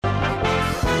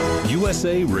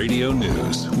USA Radio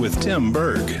News with Tim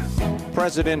Berg.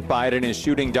 President Biden is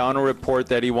shooting down a report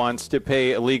that he wants to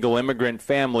pay illegal immigrant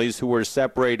families who were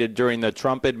separated during the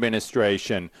Trump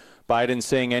administration. Biden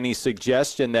saying any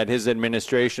suggestion that his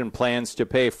administration plans to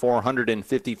pay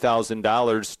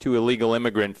 $450,000 to illegal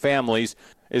immigrant families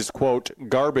is, quote,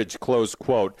 garbage, close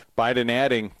quote. Biden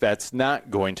adding that's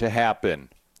not going to happen.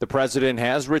 The president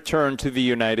has returned to the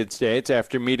United States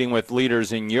after meeting with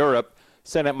leaders in Europe.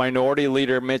 Senate Minority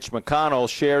Leader Mitch McConnell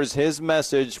shares his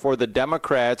message for the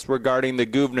Democrats regarding the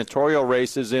gubernatorial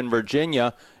races in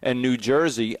Virginia and New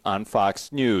Jersey on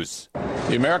Fox News.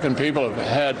 The American people have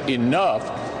had enough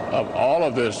of all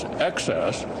of this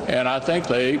excess, and I think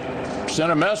they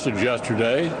sent a message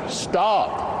yesterday,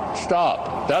 stop,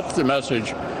 stop. That's the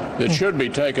message that should be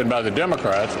taken by the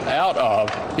Democrats out of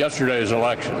yesterday's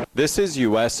election. This is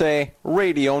USA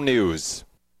Radio News.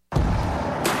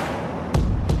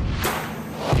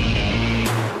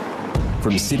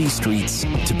 From city streets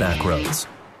to back roads,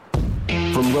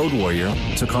 from road warrior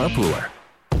to carpooler,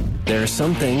 there are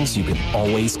some things you can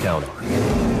always count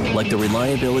on, like the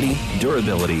reliability,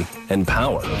 durability, and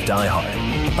power of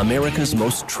DieHard, America's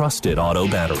most trusted auto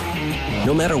battery.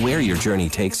 No matter where your journey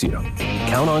takes you,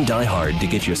 count on DieHard to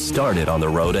get you started on the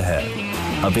road ahead.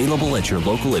 Available at your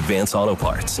local Advance Auto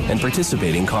Parts and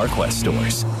participating CarQuest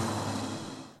stores.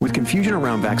 With confusion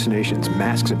around vaccinations,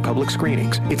 masks, and public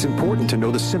screenings, it's important to know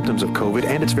the symptoms of COVID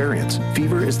and its variants.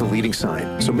 Fever is the leading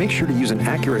sign, so make sure to use an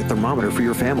accurate thermometer for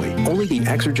your family. Only the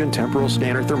Exergen Temporal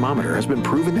Scanner Thermometer has been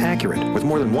proven accurate with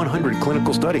more than 100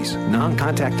 clinical studies.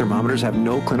 Non-contact thermometers have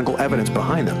no clinical evidence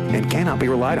behind them and cannot be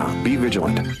relied on. Be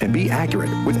vigilant and be accurate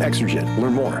with Exergen.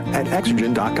 Learn more at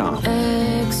Exergen.com.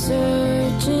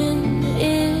 Exergen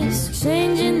is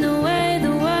changing the way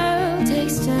the world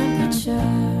takes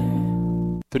temperature.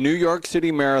 The New York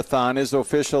City Marathon is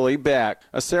officially back.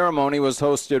 A ceremony was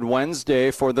hosted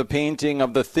Wednesday for the painting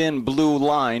of the thin blue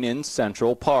line in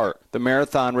Central Park. The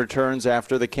marathon returns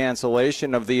after the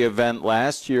cancellation of the event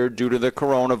last year due to the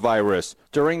coronavirus.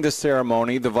 During the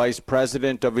ceremony, the Vice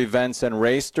President of Events and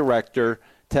Race Director,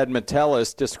 Ted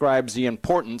Metellus, describes the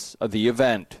importance of the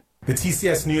event. The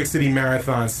TCS New York City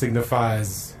Marathon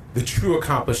signifies the true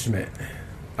accomplishment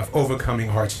of overcoming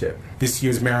hardship. This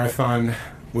year's marathon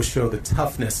will show the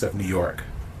toughness of New York,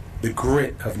 the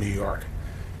grit of New York,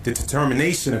 the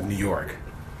determination of New York,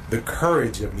 the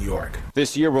courage of New York.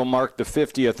 This year will mark the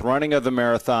 50th running of the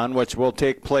marathon, which will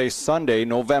take place Sunday,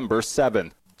 November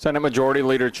 7th. Senate Majority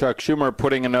Leader Chuck Schumer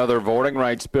putting another voting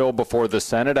rights bill before the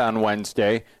Senate on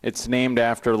Wednesday. It's named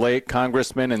after late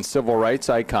Congressman and civil rights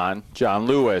icon John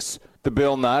Lewis. The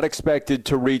bill not expected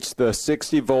to reach the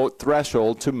 60-vote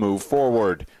threshold to move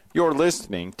forward. You're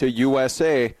listening to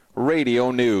USA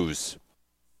Radio News.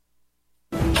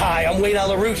 Hi, I'm Wayne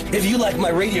Alaroot. If you like my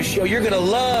radio show, you're going to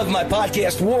love my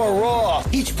podcast, War Raw.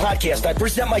 Each podcast, I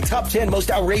present my top 10 most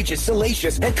outrageous,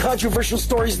 salacious, and controversial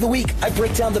stories of the week. I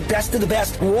break down the best of the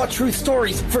best raw truth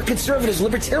stories for conservatives,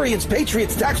 libertarians,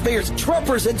 patriots, taxpayers,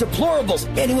 Trumpers, and deplorables.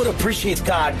 Anyone who appreciates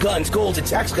God, guns, gold, and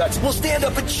tax cuts will stand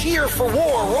up and cheer for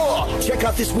War Raw. Check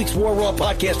out this week's War Raw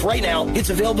podcast right now.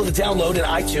 It's available to download in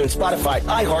iTunes, Spotify,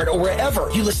 iHeart, or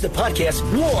wherever you listen to podcasts.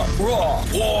 War Raw.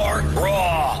 War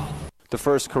Raw. The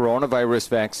first coronavirus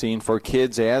vaccine for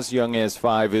kids as young as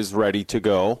 5 is ready to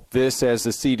go. This as the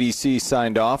CDC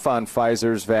signed off on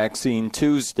Pfizer's vaccine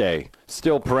Tuesday.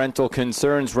 Still, parental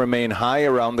concerns remain high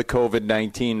around the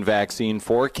COVID-19 vaccine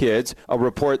for kids. A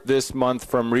report this month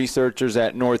from researchers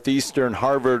at Northeastern,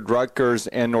 Harvard, Rutgers,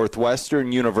 and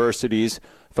Northwestern universities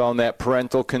found that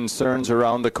parental concerns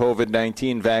around the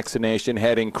COVID-19 vaccination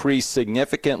had increased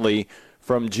significantly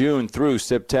from June through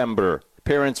September.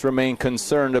 Parents remain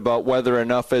concerned about whether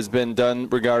enough has been done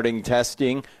regarding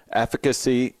testing,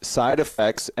 efficacy, side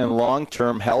effects, and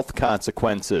long-term health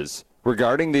consequences.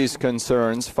 Regarding these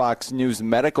concerns, Fox News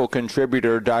medical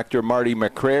contributor Dr. Marty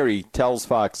McCrary tells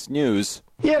Fox News,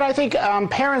 Yeah, and I think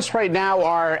parents right now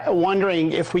are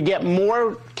wondering if we get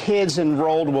more kids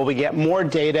enrolled, will we get more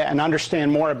data and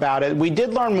understand more about it? We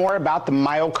did learn more about the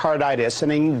myocarditis,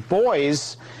 and in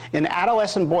boys, in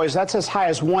adolescent boys, that's as high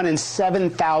as 1 in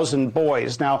 7,000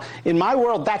 boys. Now, in my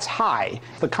world, that's high.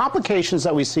 The complications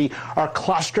that we see are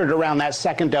clustered around that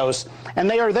second dose, and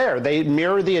they are there. They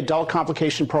mirror the adult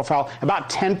complication profile. About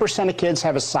 10% of kids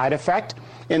have a side effect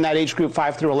in that age group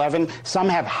 5 through 11. Some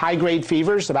have high-grade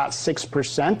fevers, about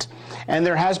 6%. And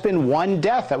there has been one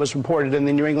death that was reported in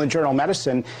the New England Journal of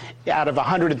Medicine out of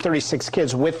 136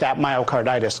 kids with that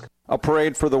myocarditis. A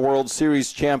parade for the World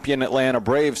Series champion Atlanta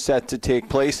Braves set to take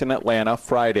place in Atlanta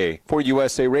Friday. For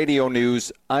USA Radio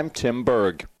News, I'm Tim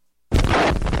Berg.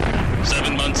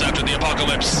 7 months after the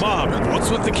apocalypse. Mom, what's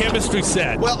with the chemistry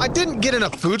set? Well, I didn't get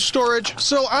enough food storage,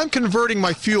 so I'm converting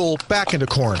my fuel back into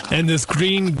corn. And this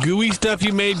green, gooey stuff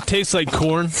you made tastes like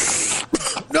corn?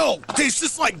 No, tastes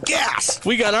just like gas.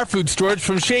 We got our food storage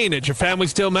from Shane at Your Family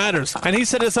Still Matters, and he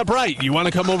set us up right. You want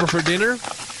to come over for dinner?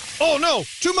 Oh, no.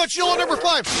 Too much yellow number 5.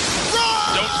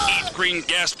 Run! Don't eat green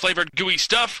gas-flavored gooey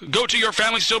stuff. Go to Your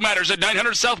Family Still Matters at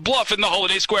 900 South Bluff in the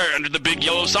Holiday Square under the big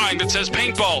yellow sign that says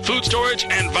paintball, food storage,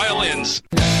 and violins.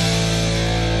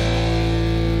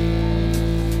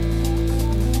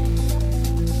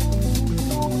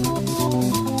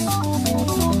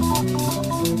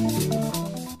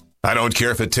 I don't care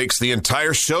if it takes the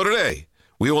entire show today.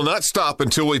 We will not stop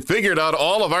until we've figured out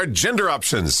all of our gender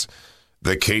options.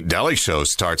 The Kate Dalley Show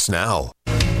starts now.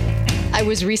 I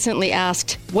was recently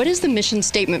asked, what is the mission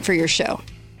statement for your show?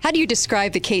 How do you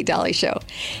describe the Kate Dalley Show?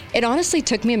 It honestly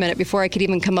took me a minute before I could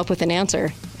even come up with an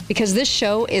answer, because this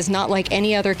show is not like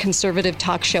any other conservative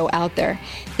talk show out there.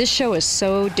 This show is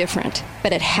so different,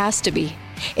 but it has to be.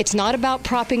 It's not about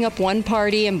propping up one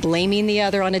party and blaming the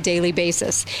other on a daily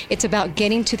basis. It's about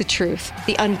getting to the truth,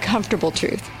 the uncomfortable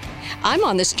truth. I'm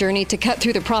on this journey to cut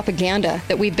through the propaganda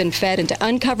that we've been fed and to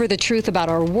uncover the truth about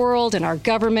our world and our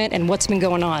government and what's been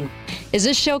going on. Is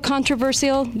this show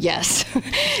controversial? Yes.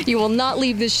 You will not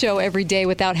leave this show every day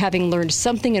without having learned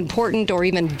something important or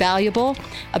even valuable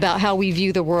about how we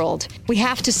view the world. We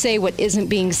have to say what isn't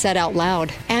being said out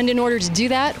loud. And in order to do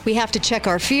that, we have to check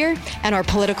our fear and our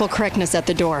political correctness at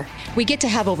the door. We get to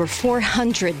have over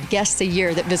 400 guests a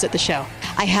year that visit the show.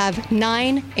 I have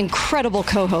 9 incredible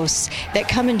co-hosts that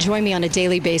come and join me on a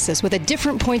daily basis with a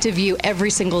different point of view every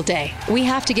single day. We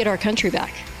have to get our country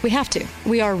back. We have to.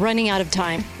 We are running out of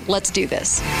time. Let's do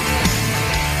this. Oh,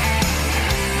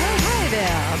 hi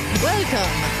there.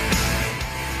 Welcome.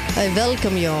 I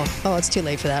welcome you. Oh, it's too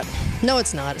late for that. No,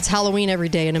 it's not. It's Halloween every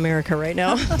day in America right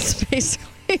now. That's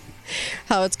basically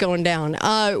how it's going down.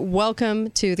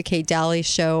 Welcome to the Kate Dalley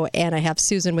Show, and I have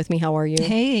Susan with me. How are you?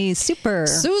 Hey, super.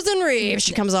 Susan Reeves.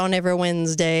 She comes on every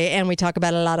Wednesday, and we talk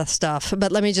about a lot of stuff.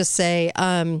 But let me just say,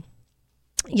 I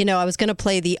was going to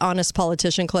play the honest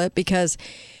politician clip because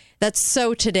that's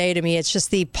so today to me. It's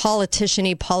just the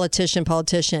politician-y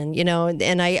politician,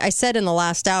 and I said in the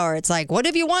last hour, it's like, what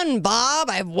have you won,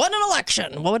 Bob? I've won an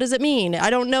election. Well, what does it mean?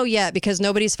 I don't know yet because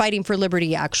nobody's fighting for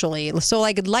liberty, actually. So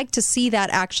I'd like to see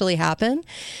that actually happen.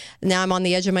 Now I'm on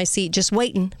the edge of my seat just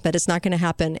waiting, but it's not going to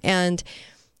happen. And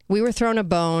we were thrown a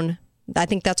bone. I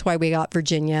think that's why we got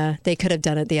Virginia. They could have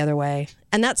done it the other way.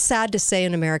 And that's sad to say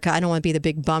in America. I don't want to be the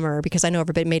big bummer because I know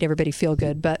everybody made everybody feel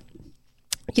good, but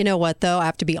you know what, though? I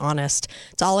have to be honest.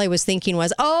 It's all I was thinking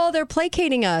was, they're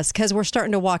placating us because we're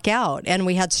starting to walk out. And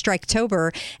we had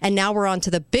Striketober, and now we're on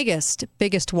to the biggest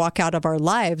walkout of our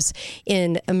lives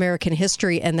in American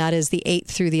history, and that is the 8th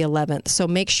through the 11th. So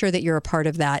make sure that you're a part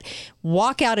of that.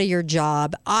 Walk out of your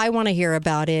job. I want to hear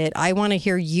about it. I want to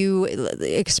hear you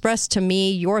express to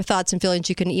me your thoughts and feelings.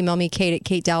 You can email me,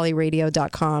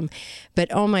 kate@katedalleyradio.com.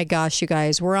 But oh my gosh, you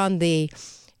guys, we're on the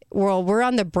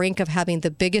brink of having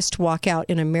the biggest walkout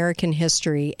in American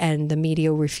history, and the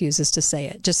media refuses to say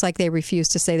it, just like they refuse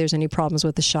to say there's any problems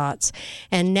with the shots.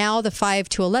 And now the 5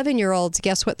 to 11-year-olds,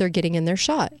 guess what they're getting in their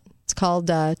shot? It's called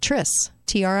TRIS,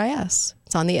 T-R-I-S.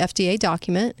 It's on the FDA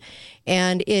document,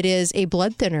 and it is a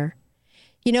blood thinner.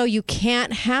 You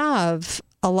can't have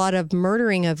a lot of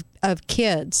murdering of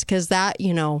kids because that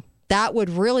would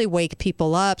really wake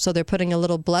people up. So they're putting a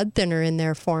little blood thinner in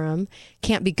there for them.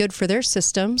 Can't be good for their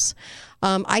systems.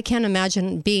 I can't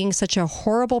imagine being such a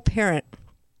horrible parent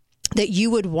that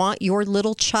you would want your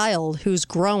little child who's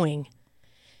growing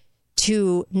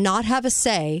to not have a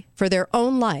say for their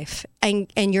own life, and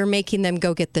you're making them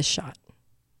go get this shot.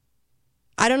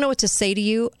 I don't know what to say to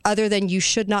you other than you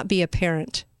should not be a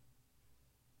parent.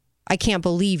 I can't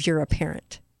believe you're a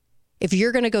parent. If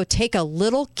you're going to go take a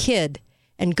little kid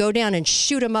and go down and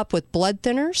shoot them up with blood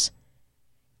thinners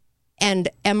and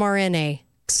mRNA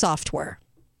software.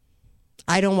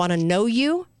 I don't want to know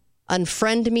you.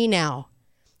 Unfriend me now.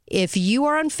 If you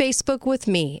are on Facebook with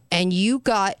me and you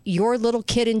got your little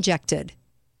kid injected,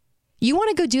 you want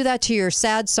to go do that to your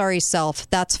sad, sorry self,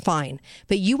 that's fine.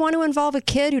 But you want to involve a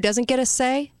kid who doesn't get a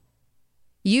say?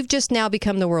 You've just now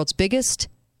become the world's biggest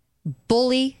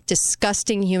bully,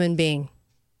 disgusting human being.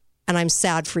 And I'm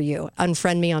sad for you.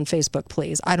 Unfriend me on Facebook,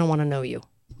 please. I don't want to know you.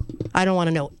 I don't want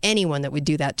to know anyone that would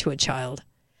do that to a child.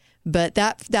 But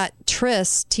that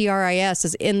TRIS, T-R-I-S,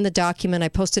 is in the document. I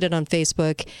posted it on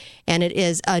Facebook, and it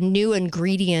is a new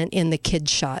ingredient in the kid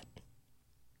shot.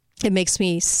 It makes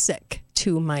me sick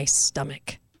to my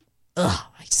stomach. Ugh,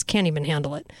 I just can't even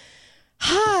handle it.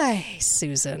 Hi,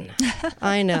 Susan.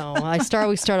 I know.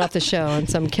 We start off the show in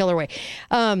some killer way.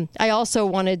 I also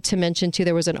wanted to mention too.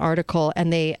 There was an article,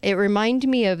 and it reminded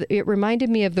me of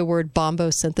the word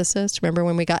bombosynthesis. Remember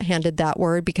when we got handed that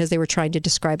word because they were trying to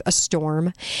describe a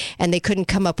storm, and they couldn't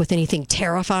come up with anything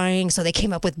terrifying, so they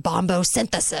came up with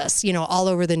bombosynthesis. All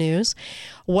over the news.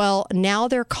 Well, now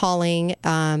they're calling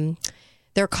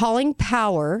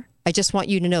power. I just want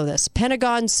you to know this.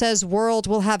 Pentagon says world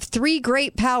will have 3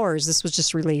 great powers. This was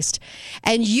just released.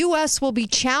 And U.S. will be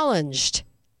challenged.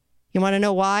 You want to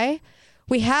know why?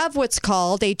 We have what's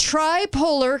called a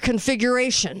tripolar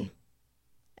configuration.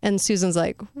 And Susan's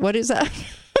like, what is that?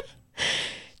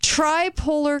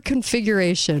 Tripolar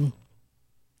configuration.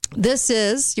 This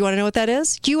is, you want to know what that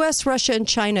is? U.S., Russia, and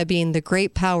China being the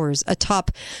great powers, a top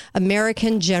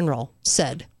American general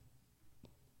said.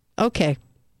 Okay.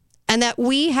 And that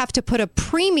we have to put a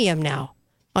premium now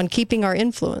on keeping our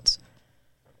influence.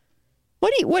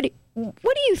 What do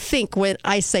you think when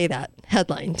I say that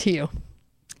headline to you?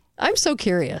 I'm so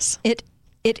curious. It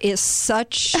is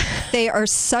such. They are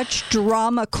such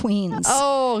drama queens.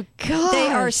 Oh God, they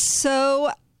are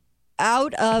so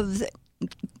out of.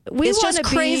 It's just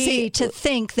crazy to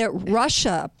think that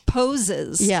Russia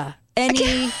poses. Yeah.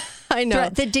 Any. I know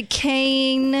threat, the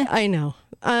decaying. I know.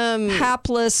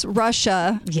 Hapless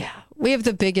Russia. Yeah. We have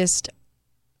the biggest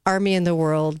army in the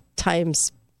world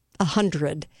times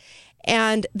 100.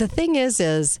 And the thing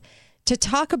is to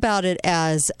talk about it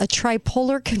as a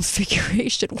tripolar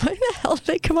configuration. Why the hell did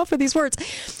they come up with these words?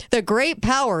 The great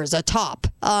powers atop.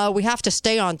 We have to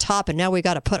stay on top, and now we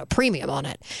got to put a premium on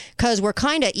it because we're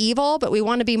kind of evil, but we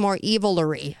want to be more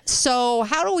evilery. So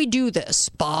how do we do this,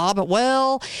 Bob?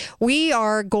 Well, we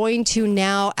are going to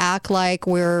now act like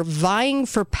we're vying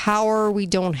for power we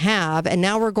don't have, and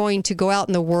now we're going to go out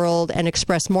in the world and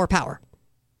express more power.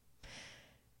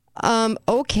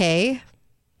 Okay.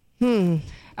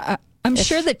 I'm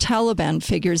sure the Taliban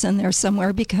figures in there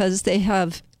somewhere because they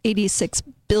have $86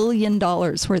 billion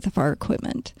worth of our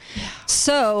equipment.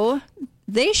 So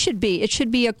it should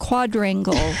be a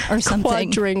quadrangle or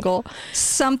something. Quadrangle.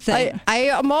 Something. I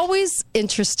am always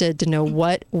interested to know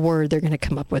what word they're going to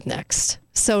come up with next.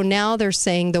 So now they're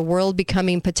saying the world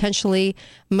becoming potentially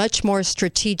much more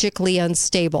strategically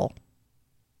unstable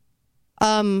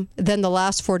than the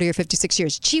last 40 or 56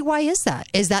 years. Gee, why is that?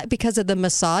 Is that because of the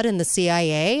Mossad and the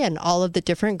CIA and all of the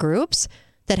different groups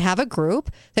that have a group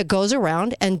that goes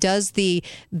around and does the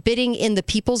bidding in the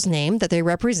people's name that they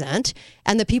represent,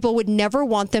 and the people would never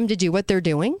want them to do what they're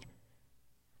doing?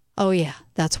 Oh, yeah,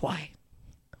 that's why.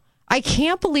 I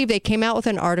can't believe they came out with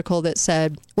an article that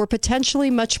said we're potentially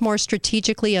much more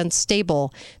strategically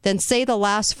unstable than, say, the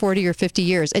last 40 or 50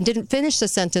 years, and didn't finish the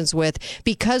sentence with,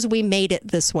 because we made it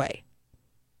this way.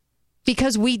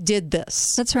 Because we did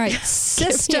this. That's right.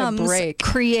 Systems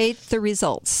create the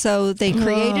results. So they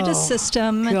created a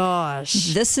system.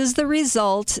 Gosh. This is the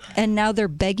result. And now they're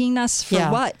begging us for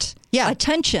what? Yeah.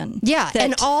 Attention. Yeah.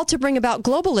 And all to bring about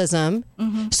globalism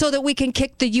so that we can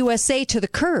kick the USA to the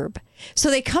curb. So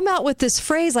they come out with this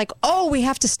phrase like, oh, we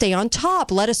have to stay on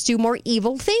top. Let us do more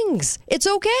evil things. It's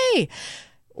okay.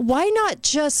 Why not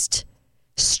just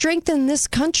strengthen this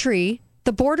country,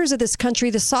 the borders of this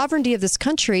country, the sovereignty of this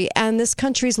country, and this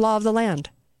country's law of the land?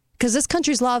 Because this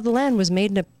country's law of the land was made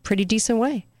in a pretty decent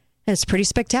way. And it's pretty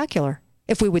spectacular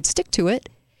if we would stick to it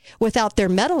without their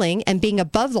meddling and being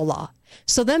above the law.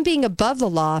 So them being above the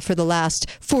law for the last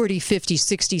 40, 50,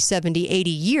 60, 70, 80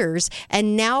 years,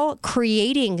 and now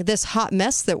creating this hot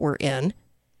mess that we're in,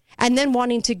 and then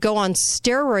wanting to go on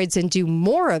steroids and do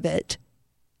more of it.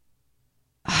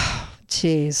 Oh,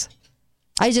 jeez.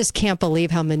 I just can't believe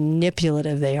how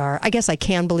manipulative they are. I guess I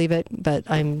can believe it, but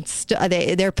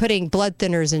they're putting blood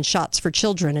thinners in shots for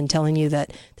children and telling you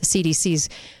that the CDC's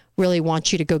really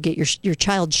want you to go get your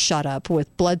child shot up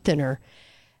with blood thinner.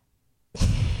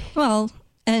 Well,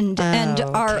 and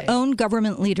our own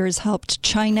government leaders helped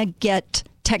China get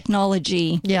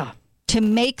technology to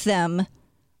make them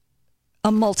a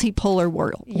multipolar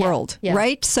world,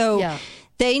 right? So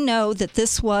they know that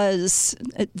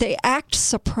they act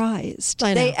surprised.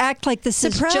 They act like this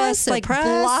is just like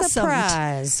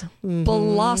blossomed.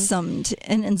 Blossomed.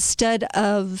 And instead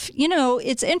of,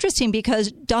 it's interesting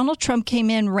because Donald Trump came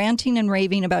in ranting and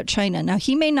raving about China. Now,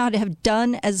 he may not have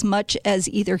done as much as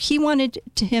either he wanted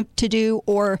him to do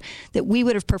or that we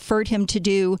would have preferred him to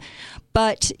do,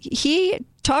 but he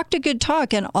talked a good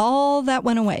talk and all that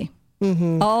went away.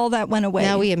 All that went away.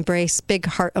 Now we embrace big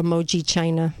heart emoji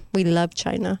China. We love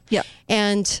China. Yeah.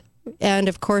 And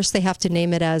of course they have to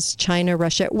name it as China,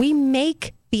 Russia. We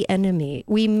make the enemy.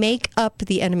 We make up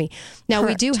the enemy. Now,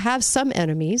 Correct. we do have some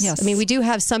enemies. Yes. I mean, we do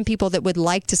have some people that would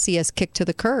like to see us kicked to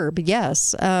the curb.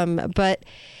 Yes.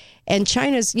 And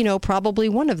China's, probably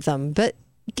one of them. But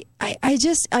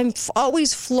I'm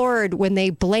always floored when they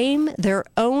blame their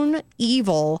own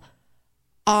evil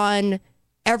on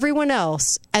everyone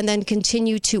else and then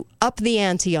continue to up the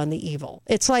ante on the evil.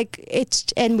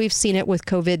 And we've seen it with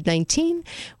COVID-19.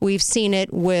 We've seen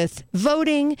it with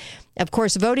voting. Of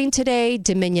course, voting today,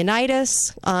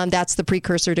 Dominionitis, that's the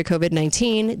precursor to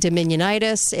COVID-19.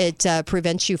 Dominionitis, it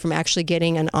prevents you from actually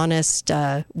getting an honest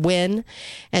win.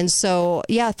 And so,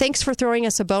 thanks for throwing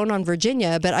us a bone on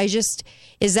Virginia, but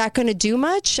is that going to do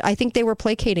much? I think they were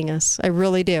placating us. I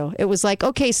really do. It was like,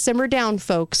 okay, simmer down,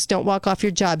 folks. Don't walk off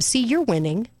your job. See, you're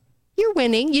winning. You're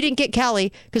winning. You didn't get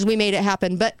Callie because we made it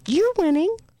happen, but you're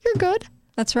winning. You're good.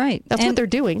 That's right. That's what they're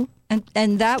doing.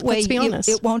 And that way, let's be honest,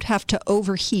 it won't have to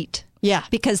overheat. Yeah.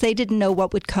 Because they didn't know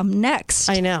what would come next.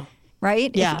 I know.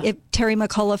 Right? Yeah. If Terry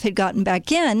McAuliffe had gotten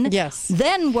back in, yes,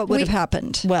 then what would have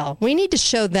happened? Well, we need to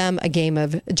show them a game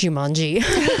of Jumanji.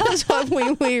 That's what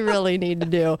we really need to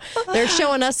do. They're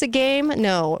showing us a game.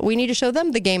 No, we need to show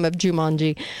them the game of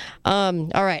Jumanji. All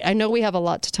right. I know we have a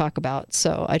lot to talk about,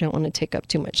 so I don't want to take up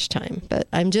too much time. But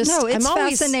it's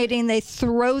fascinating. They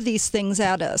throw these things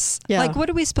at us. Yeah. Like, what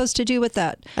are we supposed to do with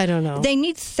that? I don't know. They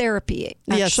need therapy,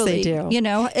 actually. Yes, they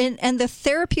do. And the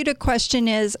therapeutic question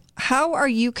is, how are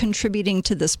you contributing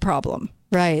to this problem?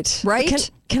 Right.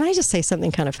 Right? Can I just say something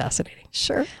kind of fascinating?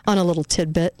 Sure. On a little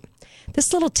tidbit.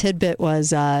 This little tidbit was,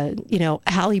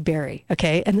 Halle Berry,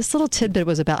 okay? And this little tidbit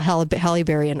was about Halle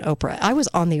Berry and Oprah. I was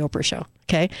on the Oprah show,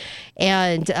 okay?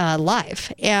 And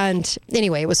live. And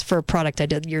anyway, it was for a product I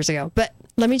did years ago. But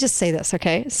let me just say this,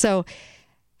 okay? So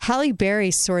Halle Berry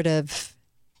sort of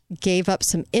gave up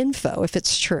some info, if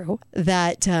it's true,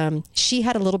 that she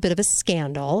had a little bit of a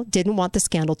scandal, didn't want the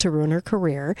scandal to ruin her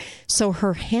career. So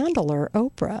her handler,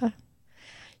 Oprah,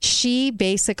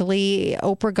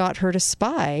 Oprah got her to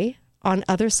spy on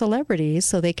other celebrities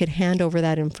so they could hand over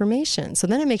that information. So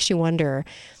then it makes you wonder,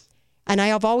 and I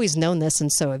have always known this,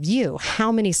 and so have you,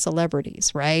 how many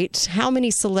celebrities, right? How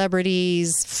many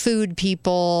celebrities, food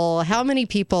people, how many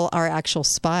people are actual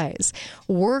spies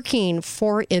working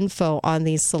for info on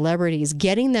these celebrities,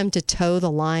 getting them to toe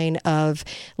the line of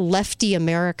lefty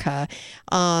America?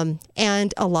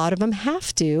 And a lot of them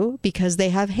have to because they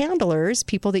have handlers,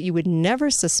 people that you would never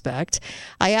suspect.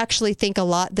 I actually think a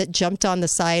lot that jumped on the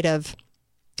side of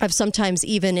sometimes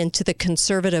even into the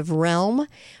conservative realm,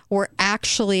 or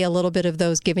actually a little bit of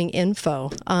those giving info.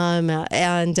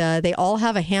 And they all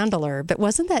have a handler. But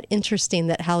wasn't that interesting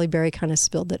that Halle Berry kind of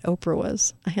spilled that Oprah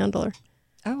was a handler?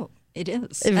 Oh, it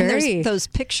is. And there's those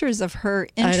pictures of her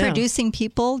introducing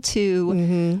people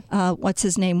to, what's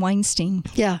his name, Weinstein.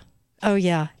 Yeah. Oh,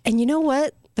 yeah. And you know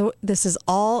what? This is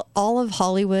all of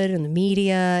Hollywood and the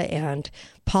media and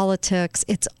politics.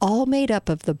 It's all made up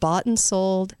of the bought and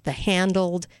sold, the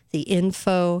handled, the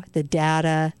info, the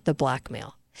data, the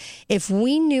blackmail. If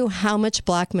we knew how much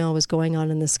blackmail was going on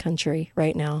in this country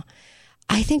right now,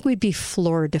 I think we'd be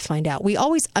floored to find out. We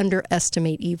always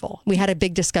underestimate evil. We had a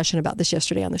big discussion about this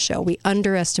yesterday on the show. We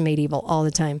underestimate evil all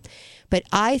the time. But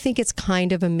I think it's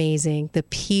kind of amazing the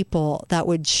people that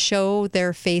would show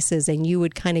their faces and you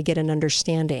would kind of get an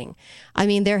understanding. I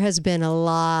mean, there has been a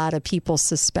lot of people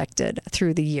suspected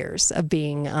through the years of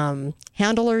being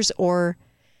handlers or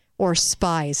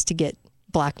spies to get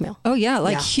blackmail. Oh, yeah,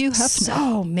 like Hugh Hefner.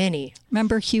 So many.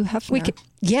 Remember Hugh Hefner?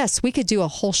 We could do a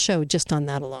whole show just on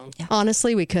that alone. Yeah.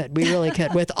 Honestly, we could. We really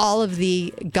could. With all of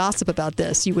the gossip about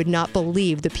this, you would not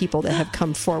believe the people that have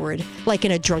come forward, like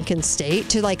in a drunken state,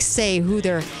 to like say who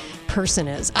their person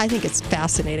is. I think it's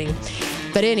fascinating.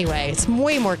 But anyway, it's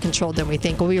way more controlled than we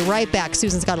think. We'll be right back.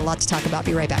 Susan's got a lot to talk about.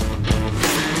 Be right back.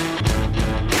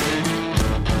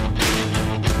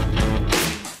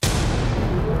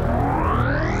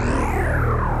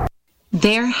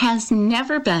 There has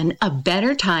never been a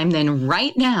better time than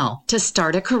right now to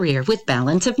start a career with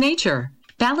Balance of Nature.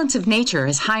 Balance of Nature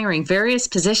is hiring various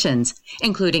positions,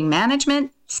 including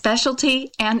management,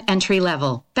 specialty, and entry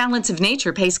level. Balance of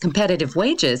Nature pays competitive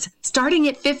wages, starting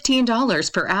at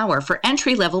 $15 per hour for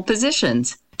entry-level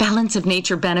positions. Balance of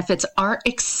Nature benefits are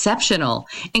exceptional,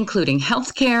 including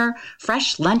health care,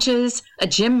 fresh lunches, a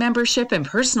gym membership and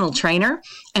personal trainer,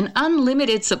 an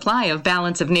unlimited supply of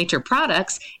Balance of Nature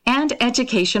products, and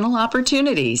educational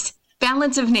opportunities.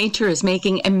 Balance of Nature is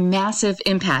making a massive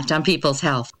impact on people's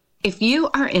health. If you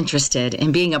are interested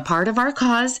in being a part of our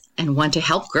cause and want to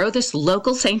help grow this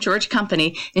local St. George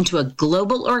company into a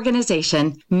global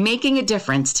organization making a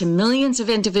difference to millions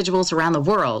of individuals around the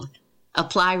world,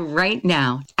 apply right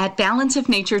now at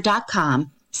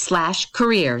balanceofnature.com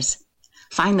balanceofnature.com/careers.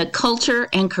 Find the culture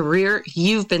and career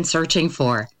you've been searching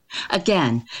for.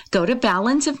 Again, go to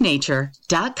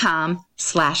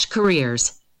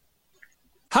balanceofnature.com/careers.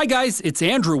 Hi guys, it's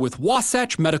Andrew with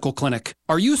Wasatch Medical Clinic.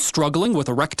 Are you struggling with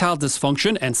erectile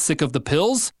dysfunction and sick of the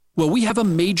pills? Well, we have a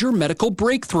major medical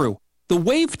breakthrough. The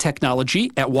WAVE technology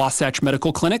at Wasatch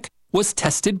Medical Clinic was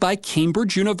tested by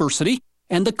Cambridge University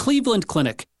and the Cleveland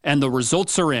Clinic, and the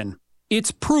results are in.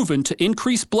 It's proven to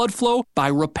increase blood flow by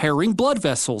repairing blood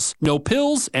vessels. No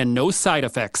pills and no side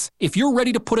effects. If you're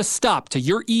ready to put a stop to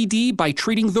your ED by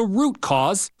treating the root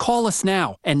cause, call us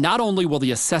now. And not only will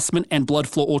the assessment and blood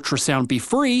flow ultrasound be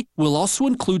free, we'll also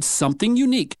include something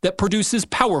unique that produces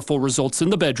powerful results in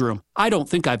the bedroom. I don't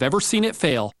think I've ever seen it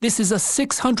fail. This is a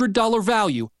 $600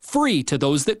 value, free to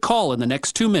those that call in the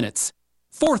next 2 minutes.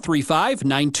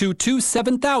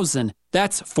 435-922-7000.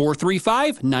 That's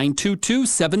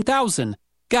 435-922-7000.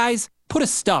 Guys, put a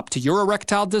stop to your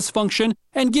erectile dysfunction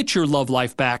and get your love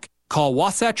life back. Call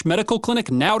Wasatch Medical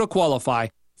Clinic now to qualify.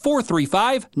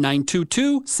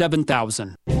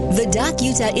 435-922-7000. The Doc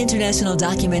Utah International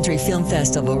Documentary Film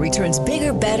Festival returns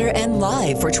bigger, better, and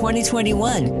live for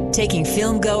 2021, taking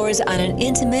filmgoers on an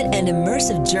intimate and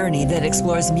immersive journey that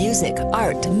explores music,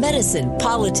 art, medicine,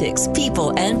 politics,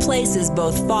 people, and places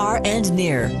both far and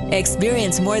near.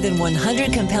 Experience more than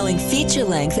 100 compelling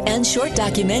feature-length and short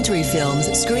documentary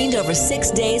films screened over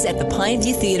 6 days at the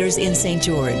Pineview Theaters in St.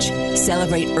 George.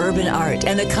 Celebrate urban art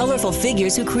and the colorful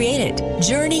figures who create it.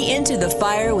 Journey into the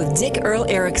fire with Dick Earl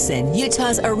Erickson,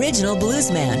 Utah's original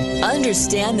bluesman.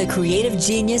 Understand the creative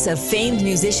genius of famed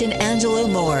musician Angelo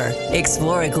Moore.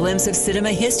 Explore a glimpse of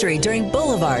cinema history during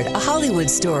Boulevard, a Hollywood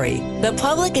story. The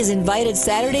public is invited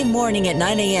Saturday morning at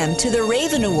 9 a.m. to the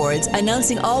Raven Awards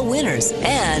announcing all winners.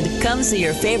 And come see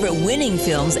your favorite winning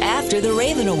films after the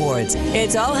Raven Awards.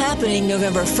 It's all happening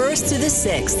November 1st through the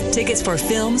 6th. Tickets for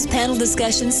films, panel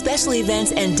discussions, special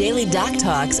events, and daily doc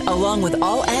talks, along with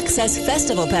all access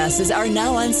festival passes, are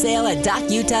now on sale at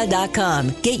docutah.com.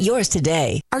 Get yours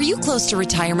today. Are you close to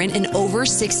retirement and over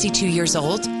 62 years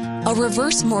old? A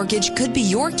reverse mortgage could be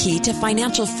your key to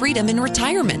financial freedom in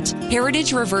retirement.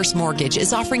 Heritage Reverse Mortgage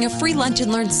is offering a free Lunch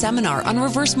and Learn seminar on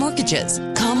reverse mortgages.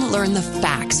 Come learn the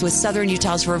facts with Southern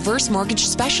Utah's reverse mortgage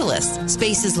specialists.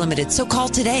 Space is limited, so call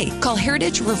today. Call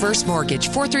Heritage Reverse Mortgage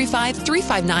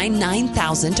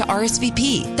 435-359-9000 to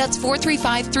RSVP. That's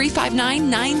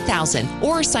 435-359-9000.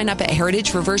 Or sign up at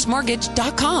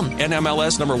heritagereversemortgage.com.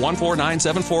 NMLS number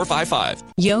 1497455.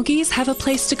 Yogis have a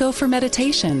place to go for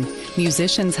meditation.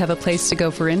 Musicians have a place to go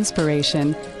for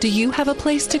inspiration. Do you have a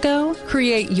place to go?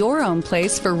 Create your own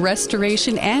place for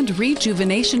restoration and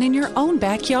rejuvenation in your own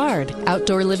backyard.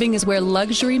 Outdoor living is where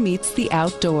luxury meets the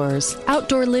outdoors.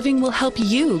 Outdoor living will help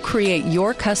you create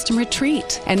your custom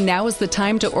retreat. And now is the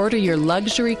time to order your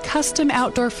luxury custom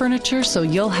outdoor furniture so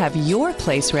you'll have your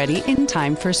place ready in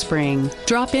time for spring.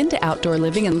 Drop into Outdoor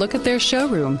Living and look at their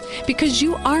showroom, because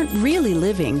you aren't really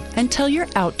living until you're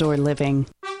outdoor living.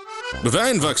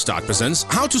 Bavarian Werkstatt presents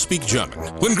How to Speak German.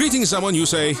 When greeting someone, you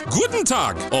say Guten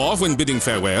Tag, or when bidding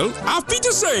farewell, Auf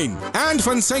Wiedersehen. And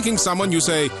when thanking someone, you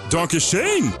say Danke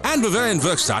schön. And Bavarian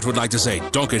Werkstatt would like to say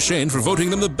Danke schön for voting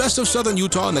them the best of Southern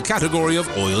Utah in the category of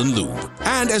oil and lube.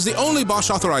 And as the only Bosch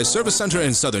authorized service center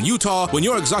in Southern Utah, when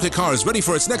your exotic car is ready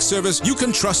for its next service, you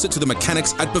can trust it to the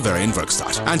mechanics at Bavarian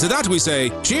Werkstatt. And to that we say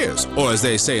Cheers, or as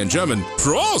they say in German,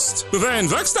 Prost! Bavarian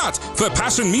Werkstatt, where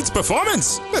passion meets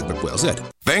performance. But well said.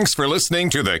 Thanks for listening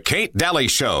to The Kate Dalley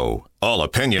Show. All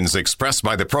opinions expressed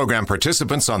by the program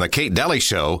participants on The Kate Dalley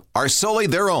Show are solely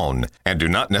their own and do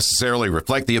not necessarily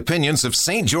reflect the opinions of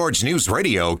St. George News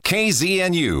Radio,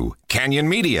 KZNU, Canyon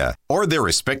Media, or their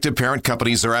respective parent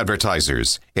companies or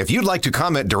advertisers. If you'd like to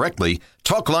comment directly,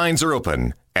 talk lines are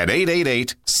open at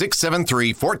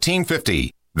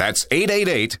 888-673-1450. That's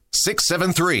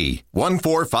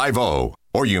 888-673-1450.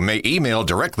 Or you may email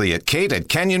directly at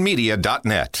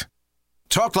kate@canyonmedia.net.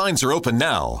 Talk lines are open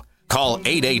now. Call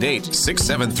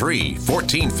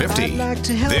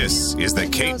 888-673-1450. This is the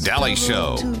Kate Dalley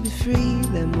Show. To be free,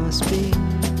 there must be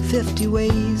 50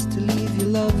 ways to leave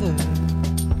your lover.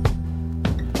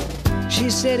 She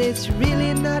said it's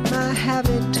really not my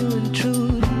habit to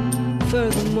intrude.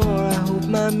 Furthermore, I hope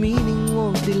my meaning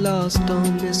won't be lost or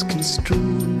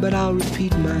misconstrued. But I'll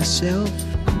repeat myself.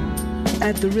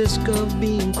 At the risk of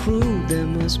being crude, there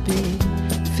must be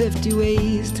 50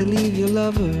 ways to leave your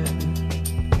lover.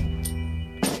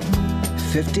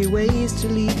 50 ways to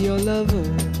leave your lover.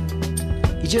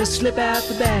 You just slip out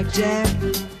the back, Jack.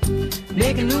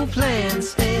 Make a new plan,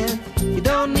 Stan. You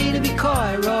don't need to be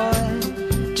coy, Roy.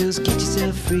 Just get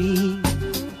yourself free.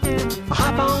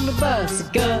 Hop on the bus,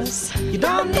 Gus. You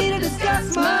don't need to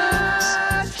discuss much.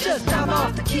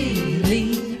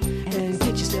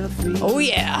 Oh,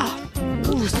 yeah.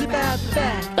 Ooh, slip out the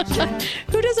back, Jack.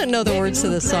 Who doesn't know the words to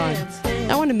this song?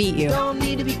 I want to meet you.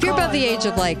 If you're above the age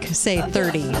of, like, say,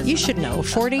 30, you should know.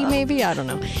 40, maybe? I don't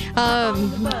know.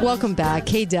 Welcome back.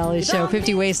 Kate Dalley Show,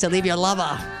 50 Ways to Leave Your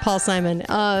Lover. Paul Simon.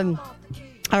 All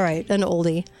right, an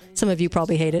oldie. Some of you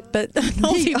probably hate it, but an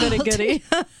oldie but a goodie.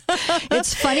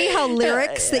 It's funny how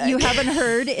lyrics that you haven't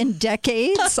heard in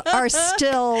decades are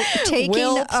still taking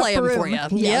we'll play up them room. for you.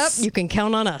 Yes. Yep, you can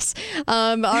count on us.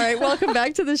 All right, welcome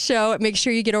back to the show. Make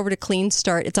sure you get over to Clean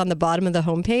Start. It's on the bottom of the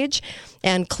homepage.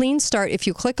 And Clean Start, if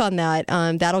you click on that,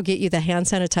 that'll get you the hand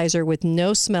sanitizer with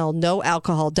no smell, no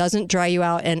alcohol, doesn't dry you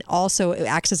out, and also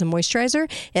acts as a moisturizer.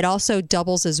 It also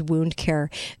doubles as wound care.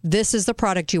 This is the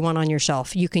product you want on your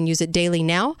shelf. You can use it daily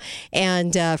now.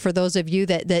 And for those of you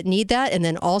that need that, and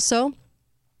then also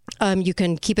you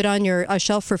can keep it on your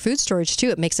shelf for food storage too.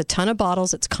 It makes a ton of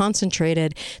bottles. It's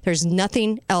concentrated. There's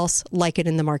nothing else like it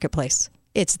in the marketplace.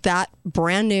 It's that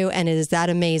brand new and it is that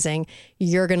amazing.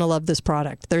 You're going to love this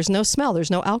product. There's no smell. There's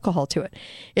no alcohol to it.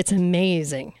 It's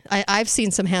amazing. I've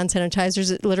seen some hand sanitizers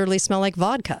that literally smell like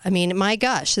vodka. I mean, my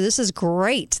gosh, this is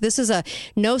great. This is a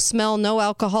no smell, no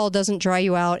alcohol, doesn't dry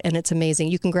you out, and it's amazing.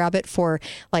 You can grab it for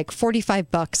like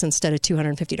 $45 instead of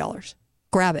 $250.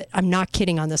 Grab it. I'm not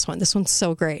kidding on this one. This one's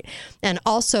so great. And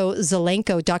also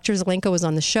Zelenko, Dr. Zelenko was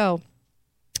on the show.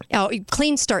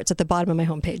 Clean Start's at the bottom of my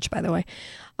homepage, by the way.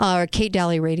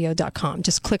 KateDalleyRadio.com.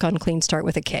 Just click on Clean Start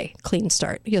with a K. Clean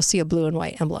Start. You'll see a blue and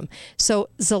white emblem. So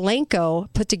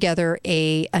Zelenko put together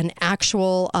an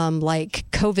actual like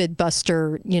COVID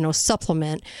buster,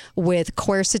 supplement with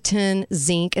quercetin,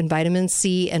 zinc, and vitamin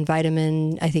C and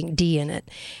vitamin, I think, D in it.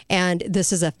 And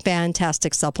this is a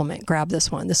fantastic supplement. Grab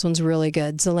this one. This one's really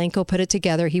good. Zelenko put it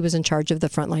together. He was in charge of the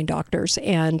frontline doctors,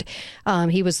 and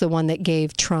he was the one that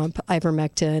gave Trump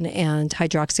ivermectin and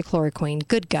hydroxychloroquine.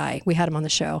 Good guy. We had him on the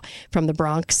show from the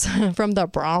Bronx,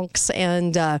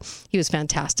 and he was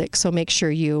fantastic. So make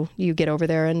sure you get over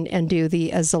there and do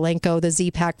the Zelenko, the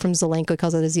Z-Pack from Zelenko. He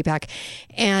calls it a Z-Pack,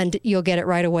 and you'll get it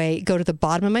right away. Go to the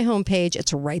bottom of my homepage.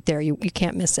 It's right there. You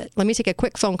can't miss it. Let me take a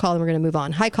quick phone call, and we're going to move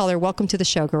on. Hi, caller. Welcome to the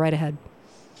show. Go right ahead.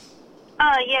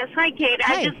 Yes. Hi, Kate.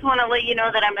 Hi. I just want to let you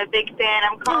know that I'm a big fan.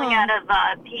 I'm calling out of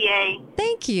PA.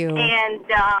 Thank you. And,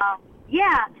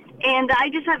 and I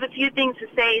just have a few things to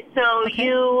say. So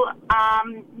you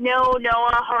know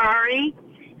Noah Harari,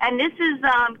 and this is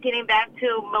getting back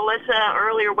to Melissa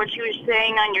earlier, what she was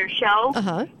saying on your show.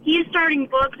 Uh-huh. He's starting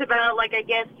books about, like, I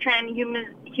guess,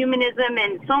 transhumanism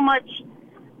and so much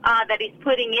that he's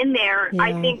putting in there. Yeah.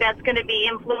 I think that's going to be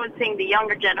influencing the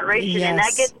younger generation. Yes. And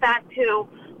that gets back to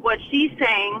what she's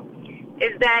saying,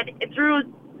 is that through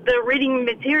the reading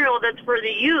material that's for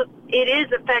the youth, it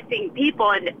is affecting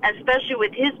people, and especially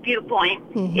with his viewpoint,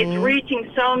 it's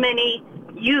reaching so many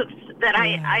youths that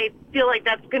I feel like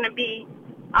that's going to be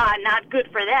not good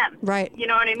for them. Right. You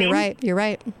know what I mean? You're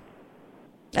right.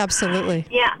 Absolutely.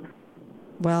 Yeah.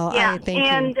 Well, yeah. I thank you.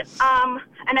 And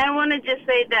I want to just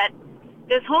say that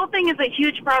this whole thing is a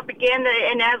huge propaganda,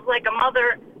 and as like a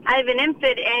mother, I have an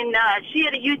infant, and she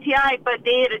had a UTI, but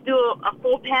they had to do a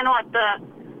full panel at the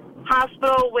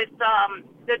hospital with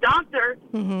the doctor,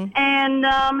 and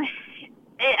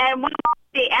when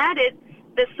they added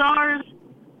the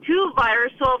SARS-2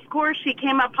 virus, so of course she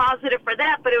came up positive for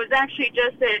that, but it was actually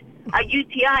just a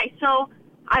UTI. So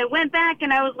I went back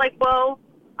and I was like, well,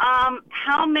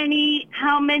 how many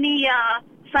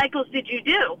cycles did you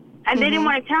do? And they didn't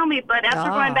want to tell me, but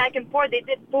after going back and forth, they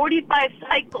did 45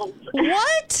 cycles.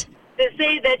 What? To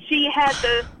say that she had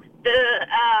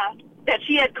that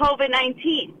she had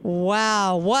COVID-19.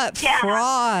 Wow, what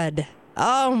fraud.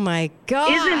 Oh, my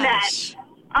gosh. Isn't that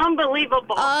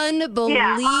unbelievable?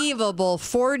 Unbelievable.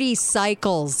 40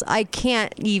 cycles. I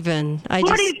can't even.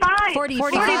 45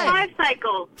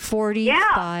 cycles.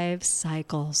 45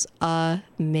 cycles.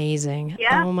 Amazing.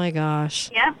 Yeah. Oh, my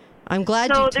gosh. Yeah. I'm glad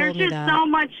you told me that. So there's just so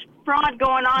much fraud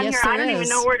going on here. I don't even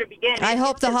know where to begin. I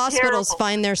hope the hospitals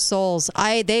find their souls.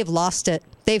 They've lost it.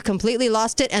 They've completely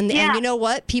lost it. And you know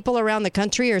what? People around the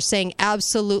country are saying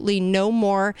absolutely no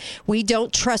more. We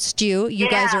don't trust you. You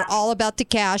guys are all about the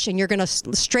cash, and you're going to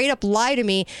straight up lie to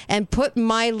me and put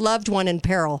my loved one in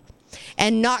peril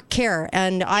and not care.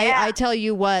 And I tell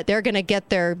you what, they're going to get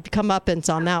their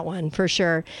comeuppance on that one for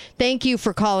sure. Thank you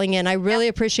for calling in. I really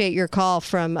appreciate your call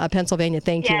from Pennsylvania.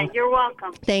 Thank you. Yeah, you're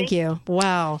welcome. Thank you.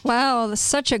 Wow. Wow,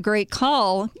 such a great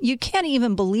call. You can't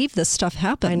even believe this stuff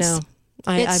happens.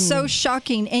 It's so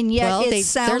shocking, and yet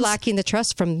they're lacking the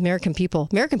trust from American people.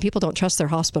 American people don't trust their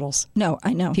hospitals. No,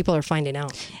 I know. People are finding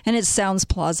out. And it sounds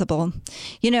plausible.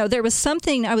 There was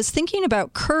something, I was thinking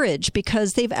about courage,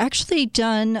 because they've actually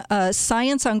done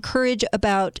science on courage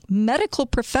about medical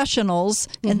professionals,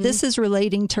 and this is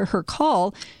relating to her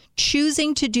call,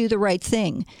 choosing to do the right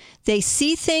thing. They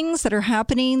see things that are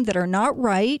happening that are not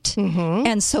right.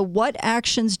 And so what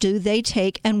actions do they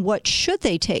take and what should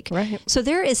they take? Right. So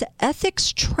there is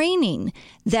ethics training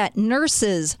that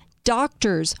nurses,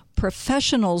 doctors,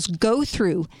 professionals go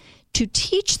through to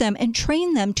teach them and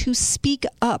train them to speak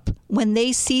up when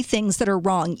they see things that are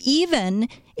wrong, even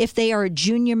if they are a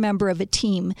junior member of a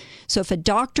team. So if a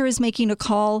doctor is making a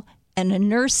call and a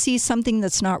nurse sees something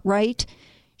that's not right,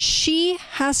 she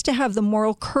has to have the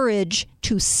moral courage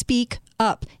to speak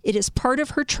up. It is part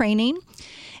of her training,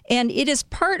 and it is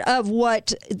part of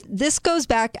what, this goes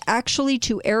back actually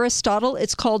to Aristotle.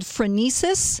 It's called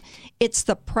phronesis. It's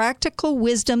the practical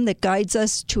wisdom that guides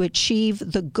us to achieve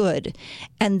the good.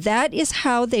 And that is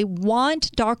how they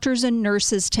want doctors and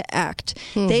nurses to act.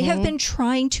 They have been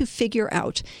trying to figure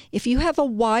out, if you have a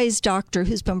wise doctor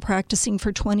who's been practicing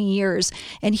for 20 years,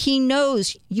 and he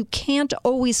knows you can't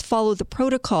always follow the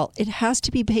protocol, it has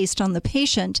to be based on the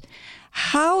patient,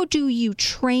 how do you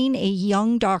train a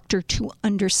young doctor to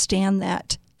understand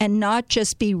that and not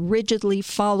just be rigidly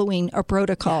following a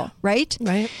protocol, right?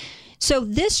 Right. So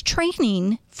this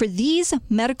training for these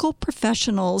medical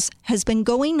professionals has been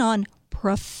going on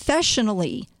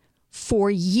professionally for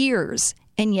years.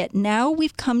 And yet now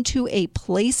we've come to a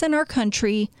place in our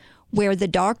country where the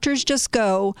doctors just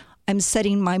go, I'm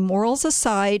setting my morals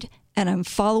aside and I'm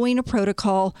following a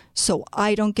protocol so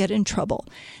I don't get in trouble.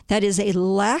 That is a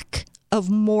lack of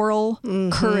moral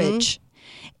courage.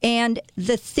 And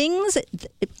the things,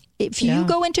 if you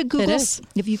go into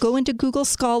Google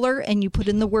Scholar and you put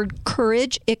in the word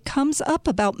courage, it comes up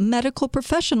about medical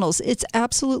professionals. It's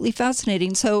absolutely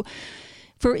fascinating. So,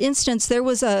 for instance, there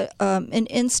was an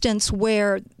instance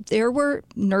where there were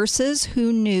nurses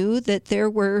who knew that there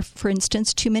were, for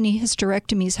instance, too many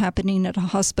hysterectomies happening at a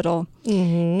hospital.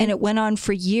 And it went on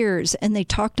for years, and they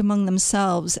talked among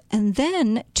themselves. And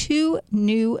then 2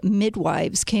 new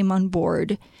midwives came on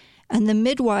board, and the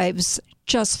midwives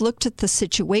just looked at the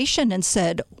situation and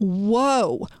said,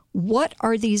 whoa, what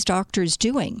are these doctors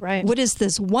doing? Right. What is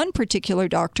this one particular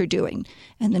doctor doing?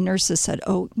 And the nurses said,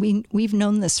 oh, we've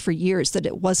known this for years, that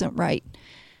it wasn't right.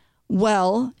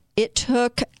 Well, it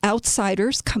took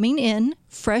outsiders coming in,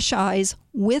 fresh eyes,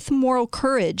 with moral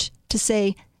courage to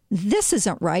say, this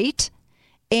isn't right.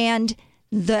 And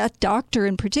that doctor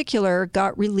in particular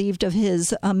got relieved of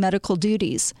his medical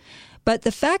duties. But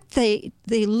the fact they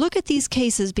look at these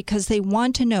cases because they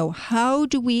want to know, how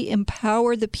do we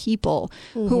empower the people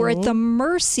who are at the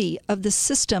mercy of the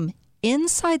system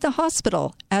inside the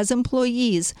hospital as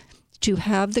employees to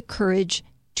have the courage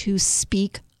to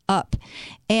speak up?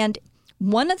 And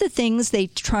one of the things they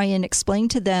try and explain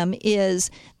to them is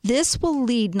this will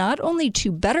lead not only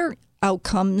to better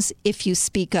outcomes if you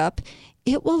speak up,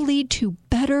 it will lead to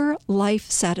better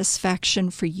life satisfaction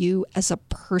for you as a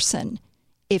person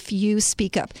if you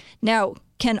speak up. Now,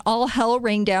 can all hell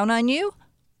rain down on you?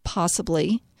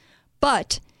 Possibly.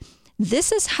 But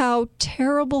this is how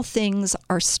terrible things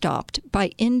are stopped,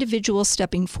 by individuals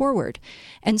stepping forward.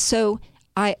 And so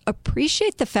I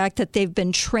appreciate the fact that they've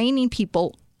been training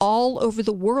people all over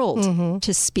the world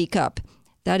to speak up.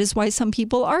 That is why some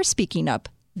people are speaking up.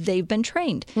 They've been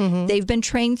trained. They've been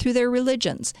trained through their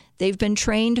religions. They've been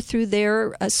trained through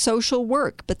their social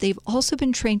work, but they've also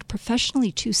been trained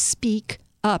professionally to speak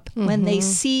up when they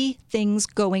see things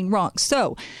going wrong.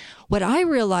 So what I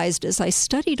realized as I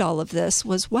studied all of this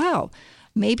was, wow,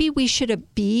 maybe we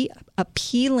should be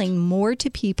appealing more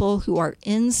to people who are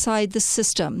inside the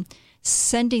system,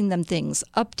 sending them things,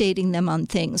 updating them on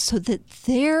things so that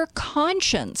their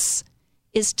conscience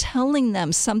is telling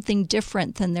them something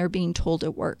different than they're being told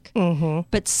at work.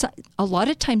 But a lot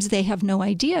of times they have no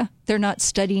idea. They're not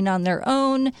studying on their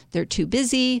own. They're too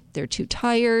busy. They're too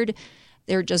tired.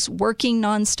 They're just working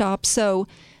nonstop. So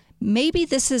maybe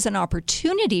this is an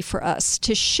opportunity for us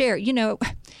to share. You know,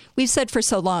 we've said for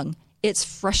so long, it's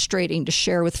frustrating to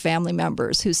share with family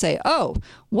members who say, oh,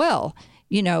 well,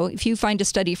 you know, if you find a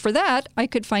study for that, I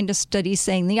could find a study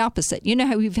saying the opposite. You know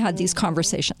how we've had these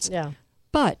conversations. Yeah.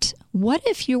 But what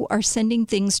if you are sending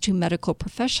things to medical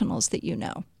professionals that you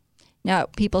know? Now,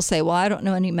 people say, well, I don't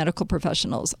know any medical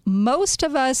professionals. Most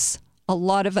of us, a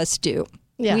lot of us do.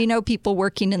 Yeah. We know people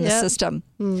working in the system.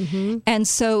 And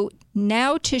so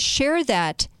now to share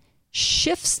that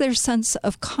shifts their sense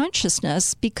of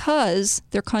consciousness, because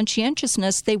their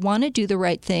conscientiousness, they want to do the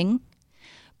right thing.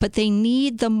 but they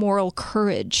need the moral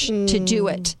courage to do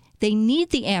it. They need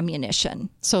the ammunition.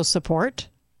 So support?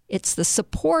 It's the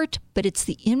support, but it's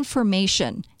the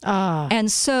information.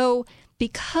 And so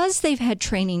because they've had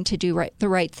training to do the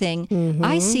right thing,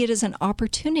 I see it as an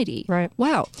opportunity. Right.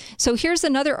 Wow. So here's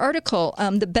another article.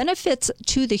 The benefits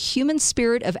to the human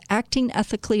spirit of acting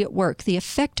ethically at work, the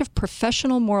effect of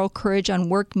professional moral courage on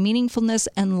work meaningfulness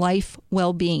and life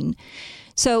well-being.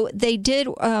 So they did,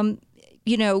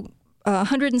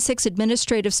 106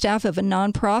 administrative staff of a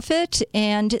nonprofit,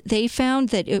 and they found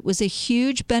that it was a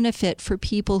huge benefit for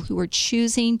people who are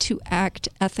choosing to act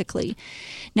ethically.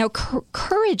 Now,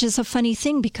 courage is a funny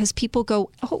thing because people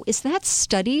go, oh, is that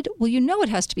studied? Well, you know it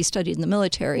has to be studied in the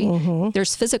military.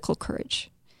 There's physical courage.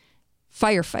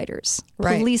 Firefighters,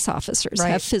 police officers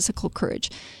have physical courage.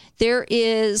 There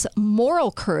is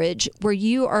moral courage where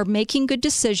you are making good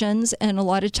decisions, and a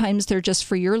lot of times they're just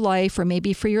for your life or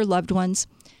maybe for your loved ones.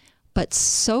 But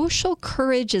social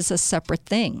courage is a separate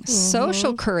thing.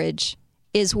 Social courage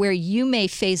is where you may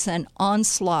face an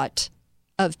onslaught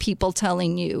of people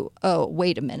telling you, oh,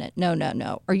 wait a minute,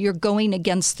 no, or you're going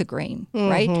against the grain,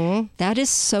 right? That is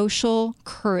social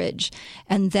courage.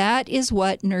 And that is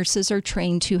what nurses are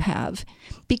trained to have.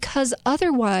 Because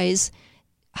otherwise,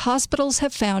 hospitals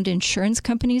have found, insurance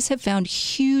companies have found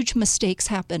huge mistakes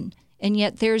happen. And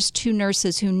yet there's 2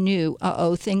 nurses who knew,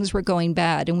 things were going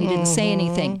bad, and we didn't say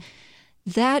anything.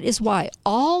 That is why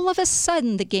all of a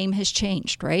sudden the game has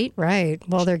changed, right? Right.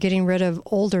 Well, they're getting rid of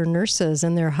older nurses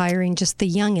and they're hiring just the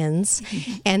youngins.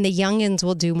 And the youngins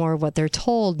will do more of what they're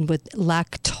told with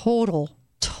lack total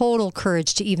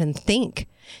courage to even think,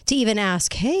 to even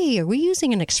ask, hey, are we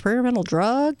using an experimental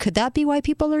drug? Could that be why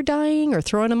people are dying or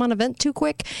throwing them on a vent too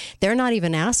quick? They're not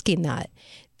even asking that.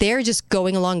 They're just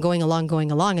going along,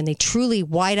 and they truly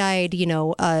wide-eyed,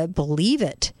 believe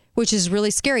it, which is really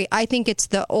scary. I think it's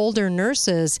the older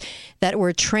nurses that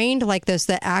were trained like this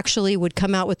that actually would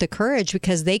come out with the courage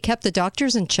because they kept the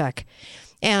doctors in check.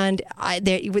 And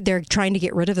they're trying to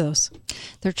get rid of those.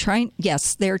 They're trying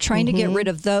to get rid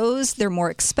of those. They're more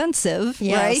expensive,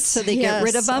 right? So they get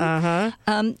rid of them.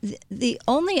 The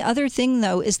only other thing,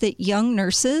 though, is that young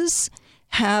nurses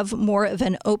have more of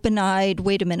an open-eyed,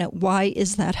 wait a minute, why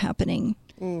is that happening?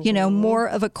 More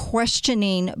of a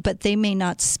questioning, but they may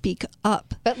not speak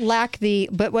up. But they lack the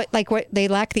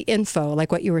info,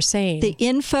 like what you were saying. The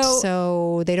info.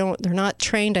 So they're not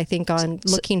trained, I think, on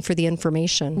looking for the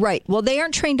information. Right. Well, they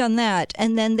aren't trained on that.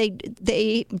 And then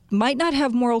they might not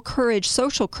have moral courage,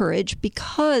 social courage,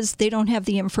 because they don't have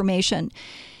the information.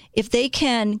 If they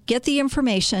can get the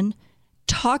information,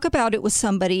 talk about it with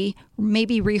somebody,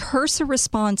 maybe rehearse a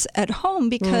response at home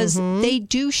because they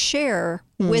do share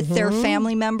with their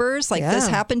family members. Like this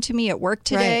happened to me at work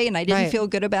today and I didn't feel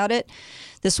good about it.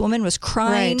 This woman was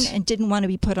crying and didn't want to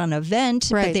be put on a vent,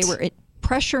 but they were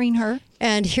pressuring her.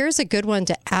 And here's a good one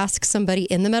to ask somebody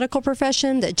in the medical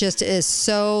profession that just is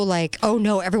so like, oh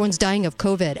no, everyone's dying of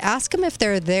COVID. Ask them if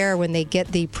they're there when they get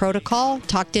the protocol,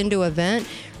 talked into a vent.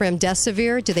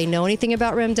 Remdesivir, do they know anything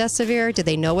about remdesivir? Do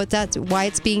they know why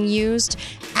it's being used?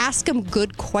 Ask them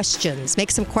good questions.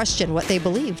 Makes them question what they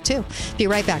believe too. Be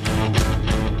right back.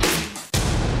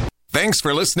 Thanks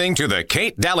for listening to The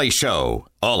Kate Dalley Show.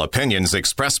 All opinions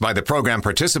expressed by the program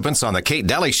participants on The Kate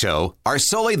Dalley Show are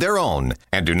solely their own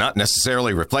and do not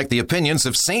necessarily reflect the opinions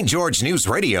of St. George News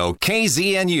Radio,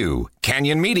 KZNU,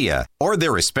 Canyon Media, or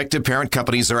their respective parent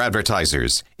companies or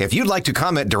advertisers. If you'd like to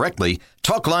comment directly,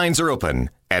 talk lines are open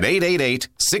at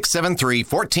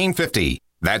 888-673-1450.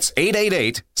 That's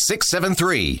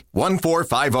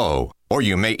 888-673-1450. Or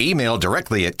you may email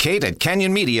directly at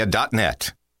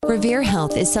kate@canyonmedia.net. Revere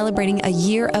Health is celebrating a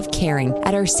year of caring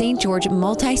at our St. George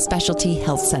Multi-Specialty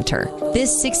Health Center.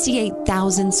 This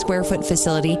 68,000 square foot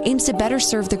facility aims to better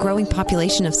serve the growing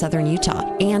population of Southern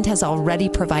Utah and has already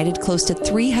provided close to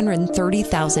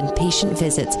 330,000 patient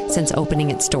visits since opening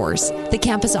its doors. The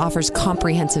campus offers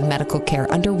comprehensive medical care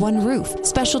under one roof,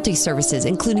 specialty services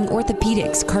including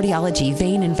orthopedics, cardiology,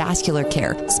 vein and vascular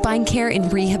care, spine care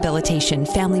and rehabilitation,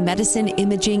 family medicine,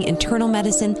 imaging, internal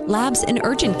medicine, labs, and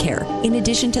urgent care. In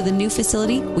addition to the new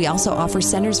facility, we also offer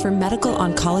centers for medical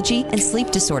oncology and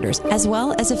sleep disorders, as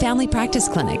well as a family practice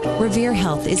clinic. Revere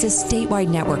Health is a statewide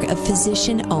network of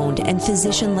physician-owned and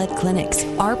physician-led clinics.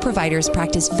 Our providers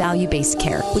practice value-based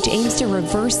care, which aims to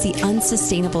reverse the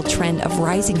unsustainable trend of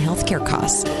rising healthcare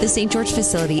costs. The St. George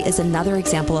facility is another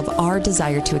example of our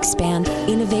desire to expand,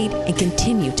 innovate, and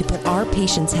continue to put our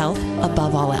patients' health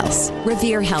above all else.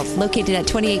 Revere Health, located at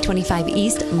 2825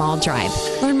 East Mall Drive.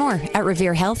 Learn more at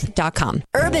reverehealth.com.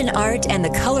 urban art and the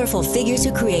colorful figures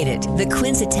who create it. The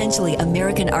quintessentially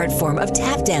American art form of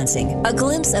tap dancing, a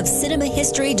glimpse of cinema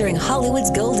history during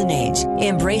Hollywood's golden age,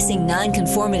 embracing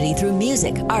nonconformity through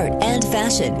music, art, and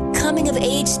fashion.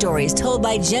 Coming-of-age stories told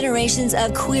by generations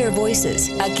of queer voices.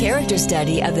 A character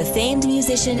study of the famed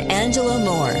musician Angelo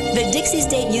Moore. The Dixie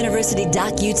State University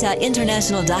Doc Utah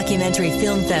International Documentary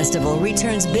Film Festival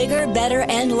returns bigger, better,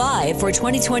 and live for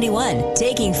 2021,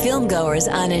 taking filmgoers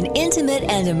on an intimate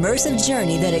and immersive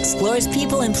journey that explores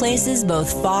people and places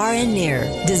both far and near.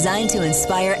 Designed to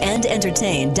inspire and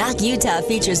entertain, Doc Utah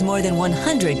features more than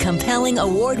 100 compelling,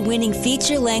 award-winning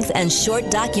feature-length and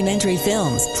short documentary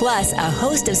films, plus a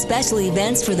host of special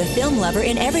events for the film lover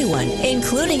in everyone,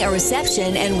 including a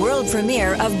reception and world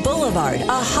premiere of Boulevard,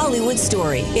 a Hollywood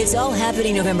story. It's all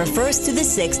happening November 1st to the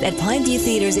 6th at Pineview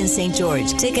Theaters in St.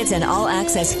 George. Tickets and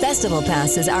all-access festival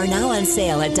passes are now on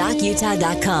sale at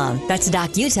docutah.com. That's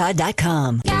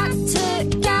docutah.com. Got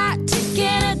to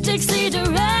get a Dixie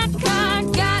Direct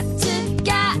card. Got to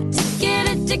get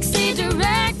a Dixie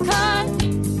Direct card.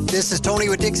 This is Tony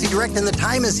with Dixie Direct, and the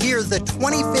time is here. The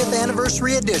 25th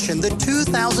anniversary edition, the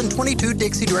 2022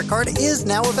 Dixie Direct card is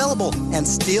now available, and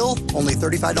still only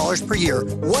 $35 per year.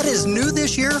 What is new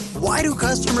this year? Why do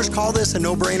customers call this a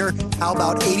no-brainer? How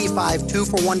about 85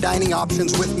 2-for-1 dining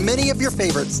options with many of your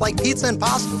favorites like Pizza and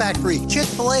Pasta Factory,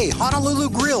 Chick-fil-A,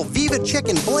 Honolulu Grill, Viva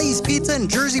Chicken, Blaze Pizza, and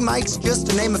Jersey Mike's, just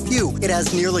to name a few. It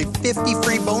has nearly 50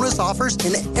 free bonus offers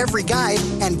in every guide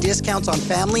and discounts on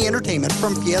family entertainment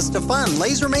from Fiesta Fun,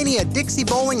 Laser Mania, Dixie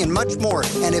Bowling, and much more.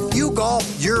 And if you golf,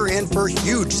 you're in for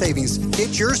huge savings.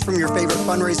 Get yours from your favorite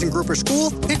fundraising group or school.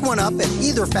 Pick one up at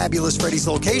either Fabulous Freddy's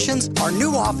locations, our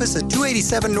new office at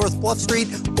 287 North Bluff Street,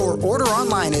 or order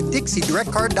online at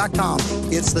DixieDirectCard.com.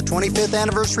 It's the 25th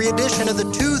anniversary edition of the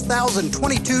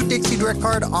 2022 Dixie Direct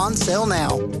Card on sale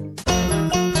now.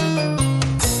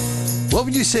 What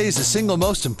would you say is the single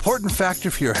most important factor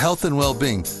for your health and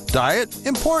well-being? Diet?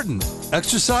 Important.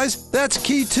 Exercise? That's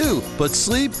key too. But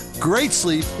sleep? Great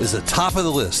sleep is the top of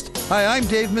the list. Hi, I'm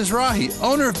Dave Mizrahi,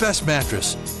 owner of Best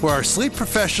Mattress, where our sleep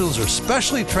professionals are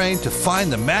specially trained to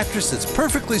find the mattress that's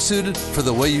perfectly suited for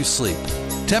the way you sleep.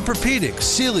 Tempur-Pedic,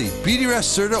 Sealy,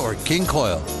 Beautyrest Serta, or King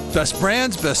Coil. Best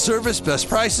brands, best service, best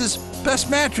prices, best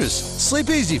mattress. Sleep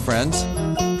easy, friends.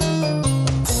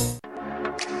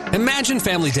 Imagine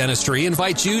Family Dentistry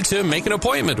invites you to make an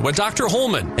appointment with Dr.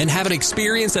 Holman and have an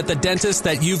experience at the dentist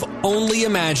that you've only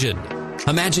imagined.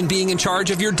 Imagine being in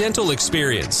charge of your dental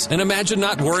experience, and imagine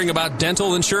not worrying about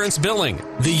dental insurance billing.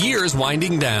 The year is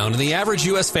winding down, and the average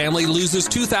U.S. family loses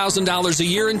 $2,000 a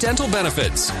year in dental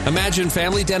benefits. Imagine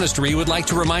Family Dentistry would like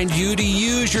to remind you to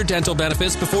use your dental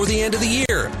benefits before the end of the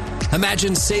year.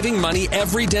 Imagine saving money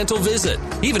every dental visit,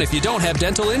 even if you don't have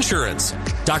dental insurance.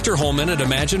 Dr. Holman at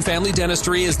Imagine Family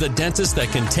Dentistry is the dentist that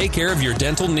can take care of your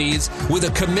dental needs with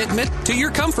a commitment to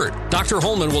your comfort. Dr.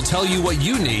 Holman will tell you what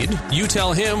you need. You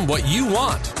tell him what you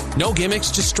want. No gimmicks,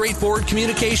 just straightforward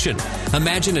communication.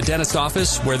 Imagine a dentist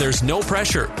office where there's no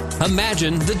pressure.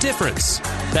 Imagine the difference.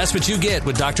 That's what you get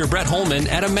with Dr. Brett Holman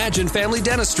at Imagine Family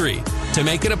Dentistry. To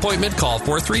make an appointment, call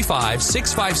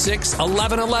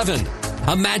 435-656-1111.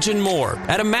 Imagine more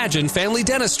at Imagine Family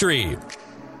Dentistry.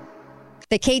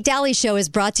 The Kate Dalley Show is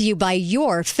brought to you by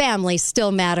Your Family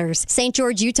Still Matters, St.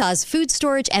 George, Utah's food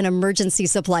storage and emergency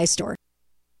supply store.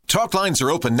 Talk lines are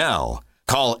open now.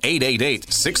 Call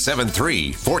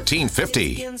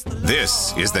 888-673-1450.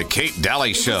 This is the Kate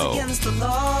Dalley Show. Against the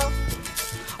law,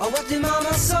 or what the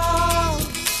mama saw,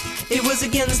 it was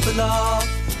against the law.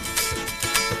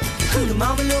 The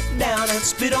mama looked down and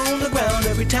spit on the ground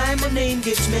every time her name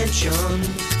gets mentioned.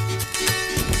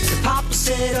 The papa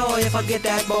said, oh, if I get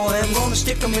that boy, I'm gonna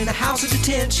stick him in the house of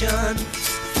detention.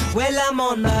 Well, I'm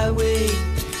on my way.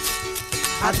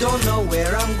 I don't know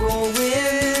where I'm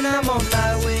going. I'm on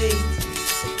my way.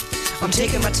 I'm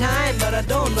taking my time, but I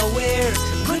don't know where.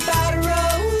 Goodbye to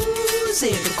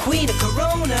Rosie, the queen of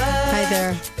Corona. Hi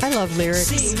there. I love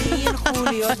lyrics.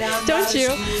 Don't you?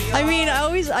 I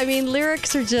mean,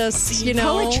 lyrics are just,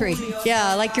 Poetry.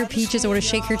 Yeah, like your peaches, I want to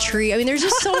shake your tree. I mean, there's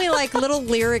just so many like little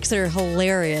lyrics that are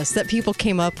hilarious that people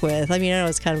came up with. I mean, I know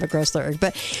it's kind of a gross lyric,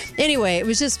 but anyway, it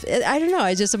was just, I don't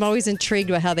know. I'm always intrigued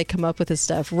by how they come up with this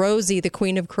stuff. Rosie, the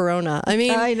queen of Corona. I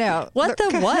mean, I know. What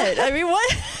the what? I mean,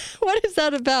 what is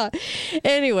that about?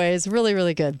 Anyways, really,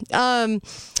 really good. All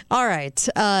right.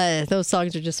 Those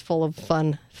songs are just full of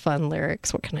fun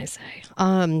lyrics. What can I say?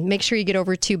 Make sure you get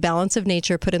over to Balance of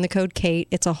Nature. Put in the code Kate.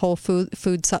 It's a whole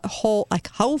food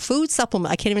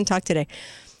supplement. I can't even talk today.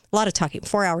 A lot of talking.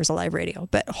 4 hours of live radio,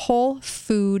 but whole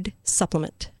food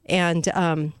supplement. And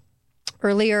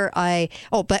earlier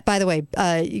but by the way,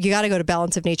 you got to go to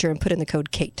Balance of Nature and put in the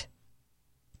code Kate.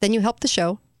 then you help the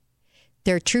show.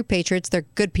 They're true patriots. They're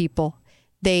good people.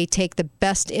 They take the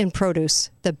best in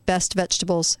produce, the best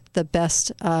vegetables, the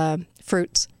best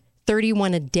fruits.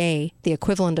 31 a day, the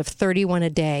equivalent of 31 a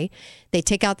day. They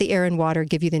take out the air and water,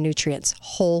 give you the nutrients.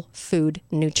 Whole food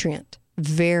nutrient.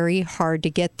 Very hard to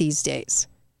get these days.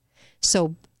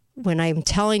 So when I'm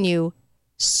telling you,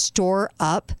 store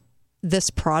up this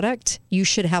product, you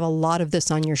should have a lot of this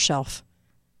on your shelf.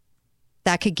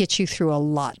 That could get you through a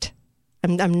lot.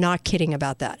 I'm not kidding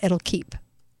about that. It'll keep.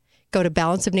 Go to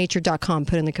balanceofnature.com,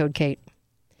 put in the code Kate.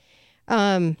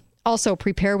 Also,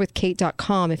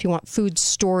 preparewithkate.com. If you want food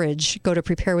storage, go to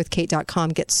preparewithkate.com.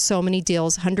 Get so many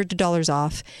deals, hundreds of dollars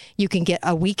off. You can get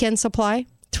a weekend supply,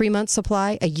 3-month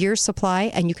supply, a year supply,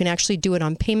 and you can actually do it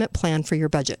on payment plan for your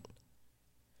budget.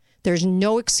 There's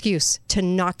no excuse to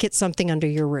not get something under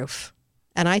your roof.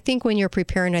 And I think when you're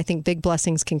preparing, I think big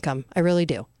blessings can come. I really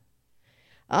do.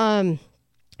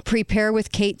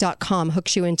 Preparewithkate.com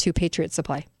hooks you into Patriot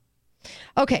Supply.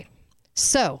 Okay,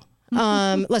 so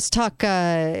let's talk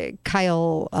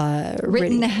Kyle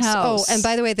Rittenhouse. Oh, and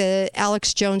by the way, the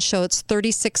Alex Jones show, it's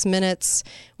 36 minutes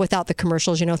without the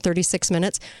commercials, 36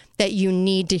 minutes that you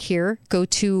need to hear. Go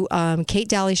to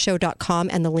katedalleyshow.com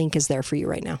and the link is there for you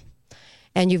right now.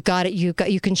 And you've got it. You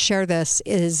can share this.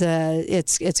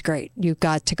 It's great. You've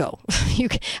got to go.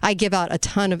 I give out a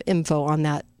ton of info on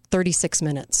that 36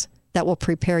 minutes that will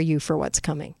prepare you for what's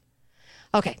coming.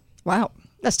 Okay. Wow.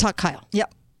 Let's talk Kyle.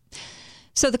 Yep.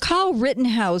 So the Kyle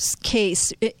Rittenhouse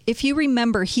case, if you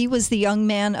remember, he was the young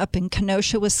man up in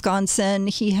Kenosha, Wisconsin.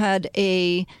 He'd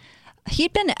been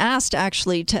asked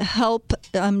actually to help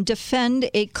defend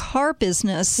a car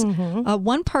business,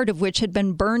 one part of which had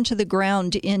been burned to the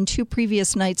ground in 2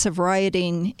 previous nights of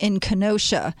rioting in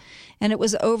Kenosha. And it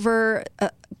was over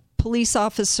police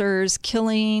officers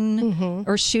killing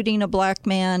or shooting a black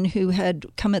man who had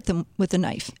come at them with a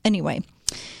knife. Anyway,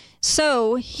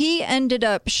 so he ended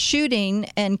up shooting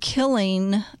and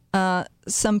killing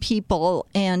some people,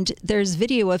 and there's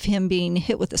video of him being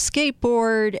hit with a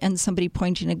skateboard and somebody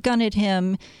pointing a gun at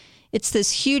him. It's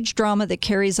this huge drama that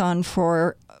carries on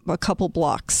for a couple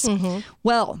blocks.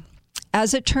 Well,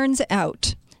 as it turns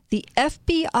out, the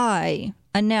FBI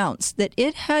announced that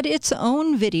it had its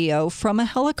own video from a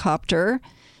helicopter.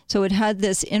 So it had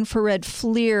this infrared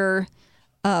FLIR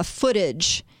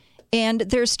footage. And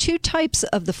there's 2 types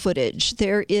of the footage.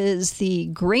 There is the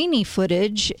grainy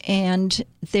footage, and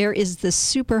there is the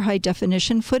super high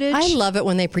definition footage. I love it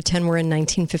when they pretend we're in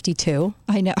 1952.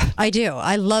 I know. I do.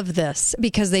 I love this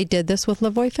because they did this with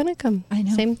Lavoy Finicum. I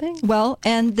know. Same thing. Well,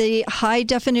 and the high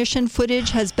definition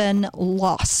footage has been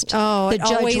lost. Oh, the it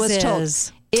judge always was is.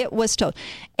 Told. It was told.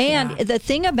 And the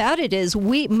thing about it is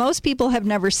most people have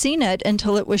never seen it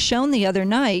until it was shown the other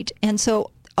night. And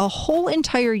so a whole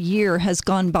entire year has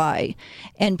gone by,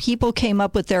 and people came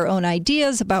up with their own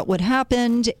ideas about what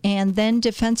happened, and then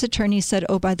defense attorneys said,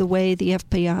 oh, by the way, the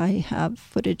FBI have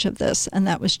footage of this, and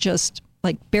that was just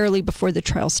like barely before the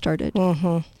trial started.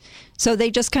 So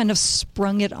they just kind of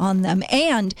sprung it on them.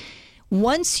 And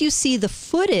once you see the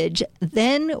footage,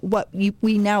 then what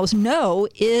we now know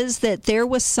is that there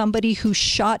was somebody who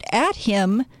shot at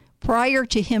him prior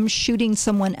to him shooting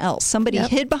someone else. Somebody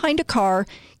hid behind a car,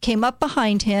 came up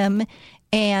behind him,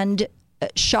 and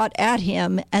shot at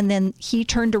him. And then he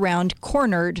turned around,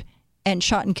 cornered, and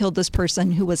shot and killed this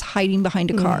person who was hiding behind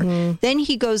a car. Then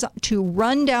he goes to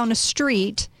run down a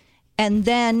street, and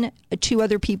then 2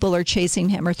 other people are chasing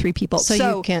him, or 3 people. So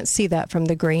you can't see that from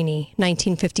the grainy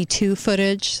 1952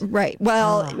 footage? Right.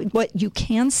 Well, what you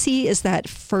can see is that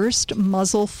first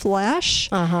muzzle flash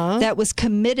that was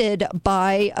committed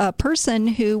by a person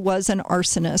who was an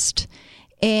arsonist.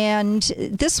 And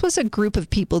this was a group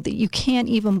of people that you can't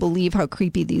even believe how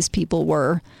creepy these people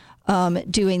were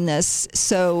doing this.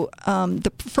 So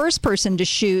the first person to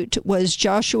shoot was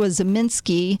Joshua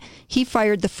Zeminski. He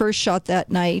fired the first shot that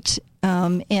night.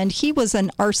 And he was an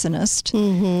arsonist.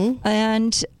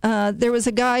 And there was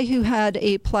a guy who had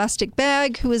a plastic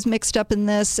bag who was mixed up in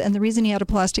this. And the reason he had a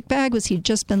plastic bag was he'd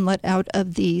just been let out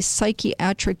of the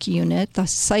psychiatric unit, the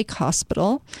psych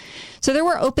hospital. So there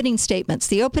were opening statements.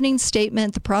 The opening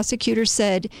statement, the prosecutor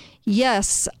said,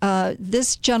 yes,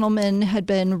 this gentleman had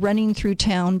been running through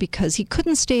town because he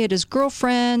couldn't stay at his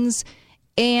girlfriend's.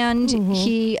 And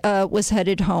he was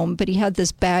headed home, but he had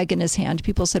this bag in his hand.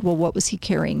 People said, well, what was he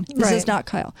carrying? This is not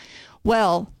Kyle.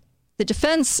 Well, The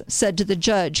defense said to the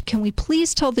judge, can we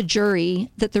please tell the jury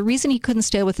that the reason he couldn't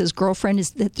stay with his girlfriend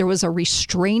is that there was a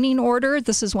restraining order?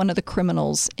 This is one of the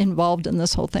criminals involved in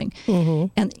this whole thing.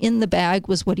 And in the bag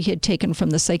was what he had taken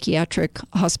from the psychiatric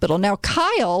hospital. Now,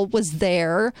 Kyle was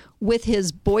there with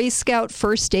his Boy Scout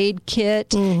first aid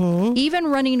kit, even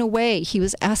running away. He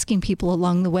was asking people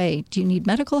along the way, do you need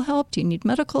medical help? Do you need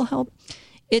medical help?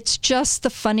 It's just the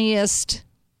funniest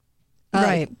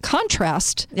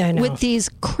contrast with these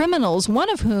criminals, one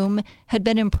of whom had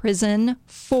been in prison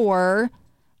for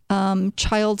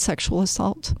child sexual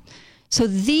assault. So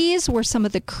these were some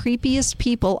of the creepiest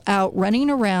people out running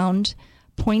around,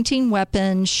 pointing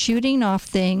weapons, shooting off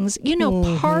things,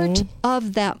 part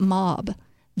of that mob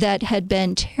that had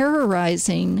been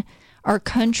terrorizing our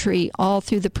country all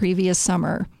through the previous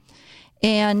summer.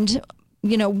 And,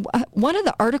 one of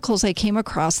the articles I came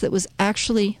across that was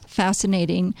actually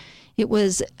fascinating, it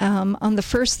was on the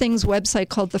First Things website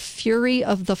called The Fury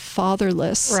of the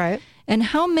Fatherless. Right. And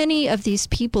how many of these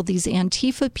people, these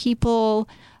Antifa people,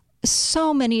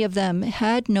 so many of them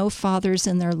had no fathers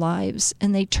in their lives.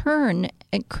 And they turn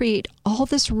and create all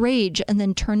this rage and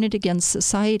then turn it against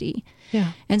society.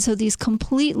 Yeah. And so these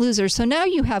complete losers. So now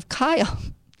you have Kyle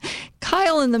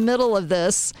in the middle of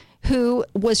this, who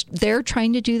was there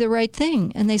trying to do the right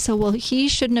thing. And they said, well, he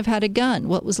shouldn't have had a gun.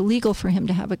 Well, it was illegal for him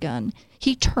to have a gun.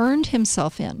 He turned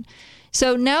himself in.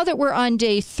 So now that we're on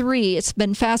day 3, it's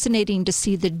been fascinating to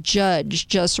see the judge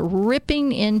just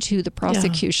ripping into the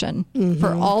prosecution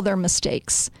for all their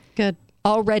mistakes. Good.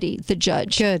 Already the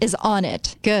judge is on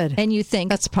it. Good. And you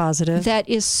think that's positive. That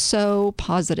is so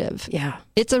positive. Yeah.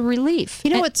 It's a relief.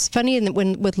 You know what's funny?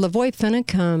 When with Lavoy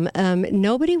Finicum,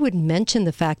 nobody would mention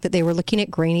the fact that they were looking at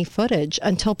grainy footage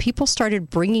until people started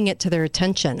bringing it to their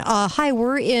attention. Hi,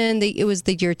 we're it was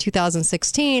the year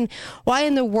 2016. Why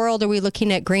in the world are we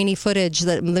looking at grainy footage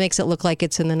that makes it look like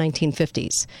it's in the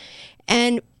 1950s?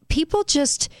 And people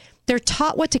just... they're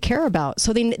taught what to care about.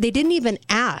 So they didn't even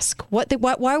ask what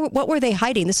were they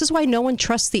hiding? This is why no one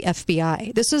trusts the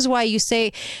FBI. This is why you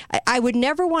say, I would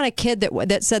never want a kid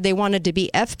that said they wanted to be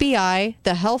FBI,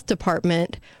 the health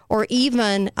department, or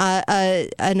even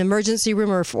an emergency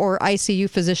room or ICU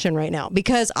physician right now,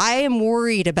 because I am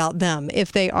worried about them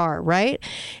if they are, right?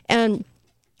 And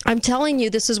I'm telling you,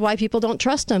 this is why people don't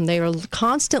trust them. They are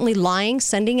constantly lying,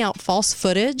 sending out false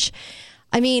footage.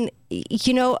 I mean,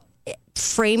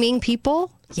 framing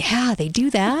people. Yeah, they do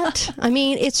that. I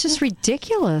mean, it's just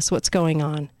ridiculous what's going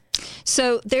on.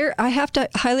 So I have to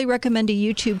highly recommend a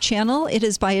YouTube channel. It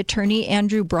is by attorney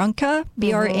Andrew Branca,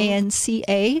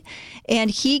 Branca,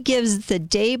 and he gives the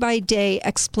day-by-day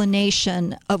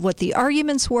explanation of what the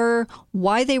arguments were,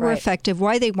 why they were effective,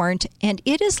 why they weren't, and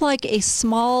it is like a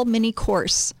small mini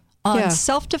course on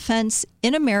self-defense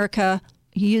in America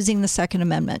using the Second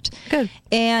Amendment. Good.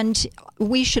 And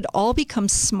we should all become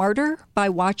smarter by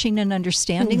watching and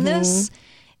understanding this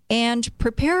and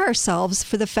prepare ourselves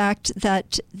for the fact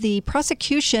that the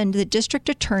prosecution, the district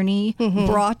attorney,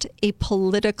 brought a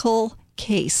political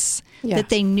case that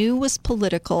they knew was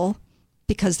political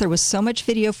because there was so much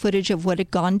video footage of what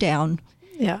had gone down.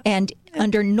 Yeah. And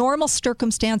under normal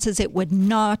circumstances, it would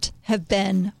not have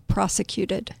been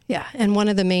prosecuted. Yeah. And one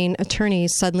of the main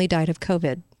attorneys suddenly died of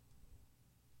COVID.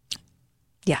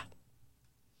 Yeah.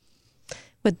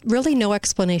 With really no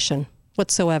explanation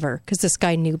whatsoever, because this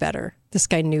guy knew better.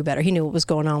 He knew what was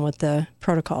going on with the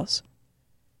protocols.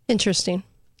 Interesting.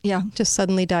 Yeah. Just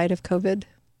suddenly died of COVID.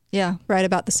 Yeah. Right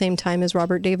about the same time as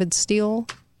Robert David Steele.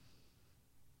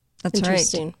 That's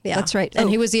Interesting. Right. Yeah. That's right.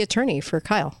 And he was the attorney for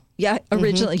Kyle. Yeah,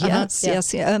 originally, yes.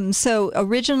 So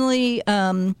originally,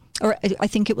 or I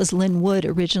think it was Lynn Wood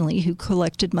originally who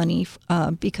collected money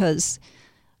because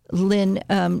Lynn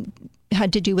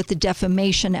had to do with the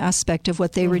defamation aspect of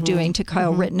what they were doing to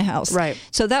Kyle Rittenhouse. Right.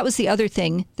 So that was the other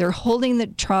thing. They're holding the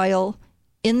trial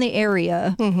in the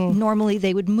area. Normally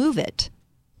they would move it.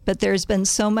 But there's been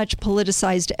so much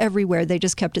politicized everywhere. They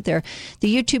just kept it there.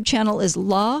 The YouTube channel is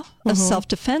Law of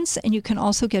Self-Defense, and you can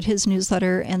also get his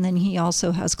newsletter, and then he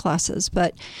also has classes.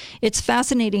 But it's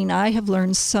fascinating. I have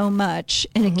learned so much,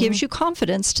 and it gives you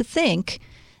confidence to think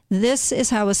this is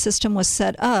how a system was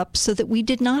set up so that we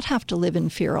did not have to live in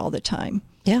fear all the time.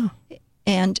 Yeah.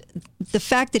 And the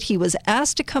fact that he was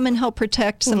asked to come and help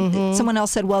protect, someone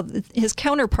else said, well, his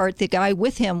counterpart, the guy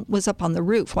with him, was up on the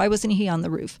roof. Why wasn't he on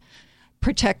the roof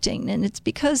protecting? And it's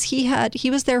because he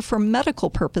was there for medical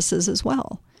purposes as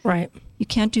well. Right. You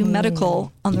can't do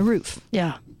medical on the roof.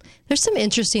 Yeah. There's some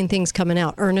interesting things coming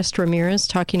out. Ernest Ramirez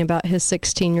talking about his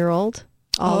 16-year-old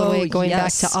all the way going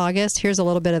back to August. Here's a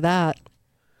little bit of that.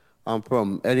 I'm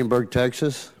from Edinburgh,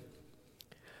 Texas.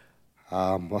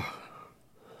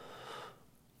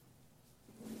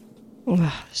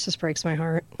 This just breaks my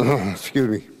heart. Excuse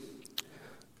me.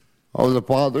 I was a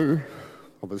father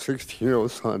of a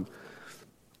 16-year-old son.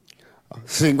 A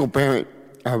single parent.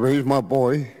 I raised my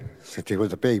boy since he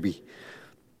was a baby.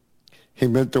 He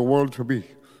meant the world to me.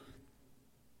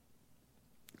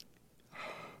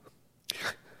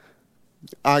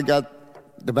 I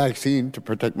got the vaccine to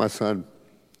protect my son.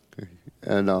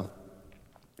 And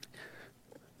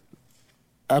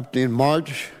after in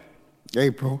March,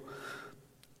 April,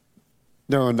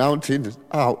 they're announcing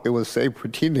how it was safe for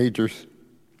teenagers.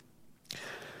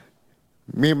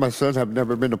 Me and my son have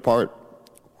never been apart.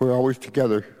 We're always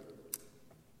together.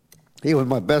 He was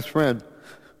my best friend.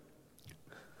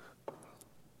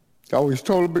 I always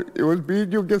told him it was me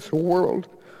and you against the world.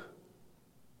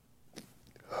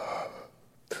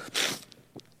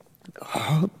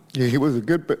 He was a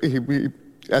good,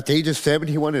 at the age of 7,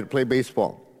 he wanted to play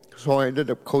baseball. So I ended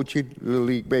up coaching Little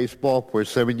League Baseball for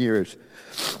 7 years.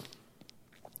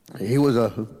 He was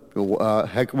a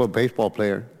heck of a baseball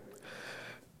player.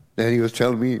 Then he was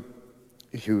telling me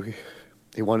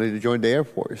he wanted to join the Air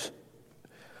Force.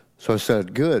 So I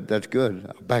said, good, that's good.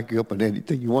 I'll back you up on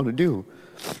anything you want to do.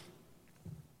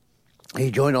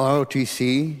 He joined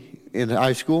ROTC in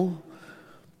high school.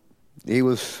 He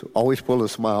was always full of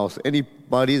smiles.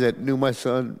 Anybody that knew my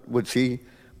son would see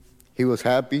he was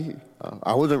happy.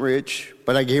 I wasn't rich,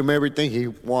 but I gave him everything he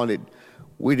wanted.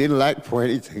 We didn't lack for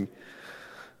anything.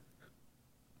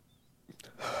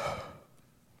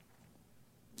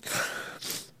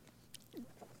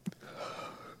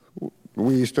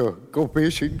 We used to go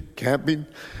fishing, camping,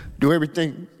 do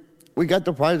everything. We got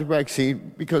the Pfizer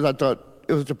vaccine because I thought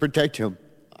it was to protect him.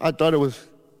 I thought it was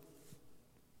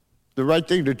the right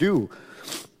thing to do.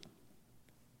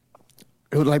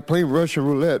 It was like playing Russian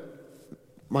roulette.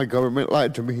 My government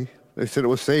lied to me. They said it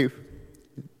was safe.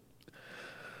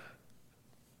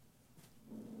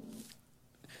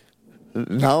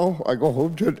 Now I go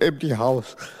home to an empty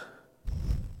house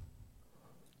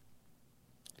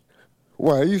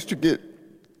where I used to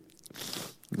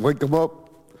wake them up,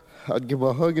 I'd give them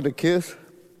a hug and a kiss,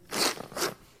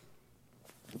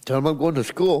 tell them I'm going to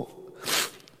school,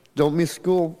 don't miss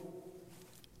school.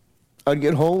 I'd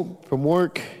get home from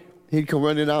work, he'd come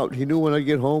running out. He knew when I'd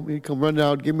get home, he'd come running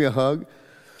out, give me a hug.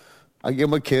 I'd give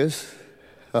him a kiss,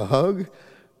 a hug.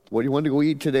 What do you want to go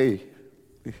eat today?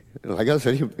 Like I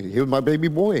said, he was my baby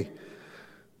boy.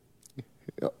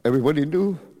 Everybody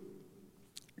knew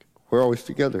we're always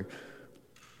together.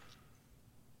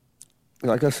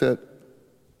 Like I said,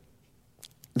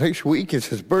 next week is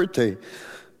his birthday.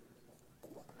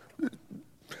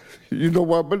 You know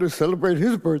where I'm going to celebrate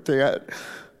his birthday at?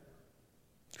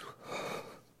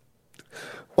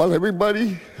 While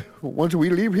everybody, once we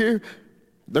leave here,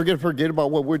 they're going to forget about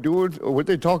what we're doing or what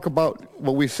they talk about,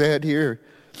 what we said here.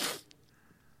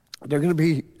 They're going to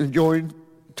be enjoying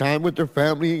time with their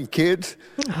family and kids.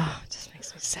 Oh, it just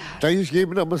makes me sad.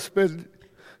 Thanksgiving, I'm going to spend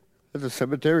at the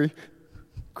cemetery.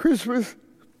 Christmas,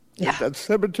 yeah, that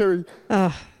cemetery.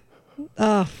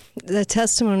 The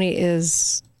testimony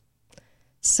is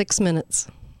 6 minutes.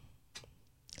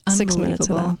 6 minutes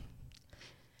of that.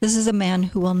 This is a man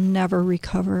who will never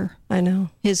recover. I know.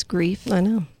 His grief. I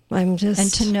know. And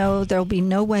to know there'll be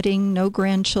no wedding, no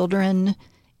grandchildren.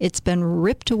 It's been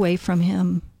ripped away from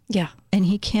him. Yeah. And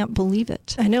he can't believe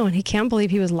it. I know, and he can't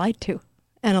believe he was lied to.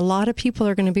 And a lot of people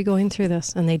are going to be going through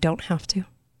this, and they don't have to.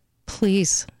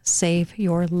 Please save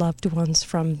your loved ones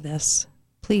from this.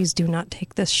 Please do not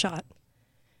take this shot.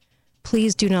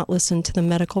 Please do not listen to the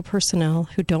medical personnel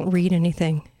who don't read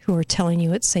anything, who are telling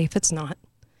you it's safe. It's not.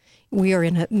 We are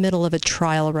in the middle of a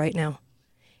trial right now.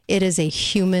 It is a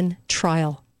human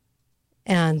trial.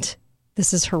 And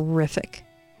this is horrific.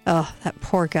 Oh, that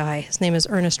poor guy. His name is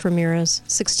Ernest Ramirez.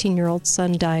 16-year-old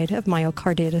son died of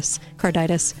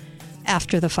myocarditis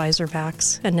after the Pfizer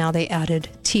vax. And now they added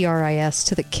TRIS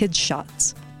to the kids'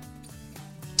 shots.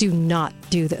 Do not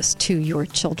do this to your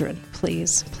children.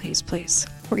 Please, please, please.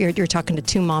 You're talking to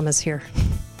two mamas here.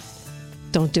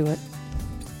 Don't do it.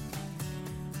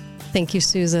 Thank you,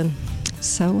 Susan.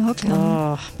 So welcome.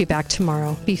 Oh, be back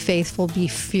tomorrow. Be faithful, be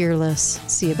fearless.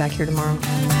 See you back here tomorrow.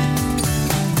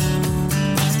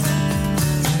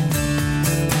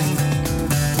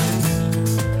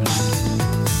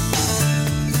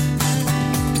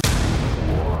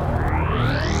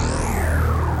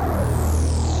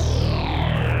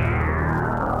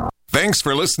 Thanks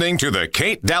for listening to The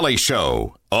Kate Dalley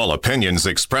Show. All opinions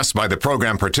expressed by the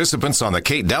program participants on The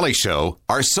Kate Dalley Show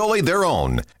are solely their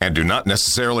own and do not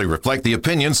necessarily reflect the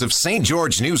opinions of St.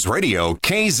 George News Radio,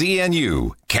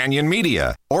 KZNU, Canyon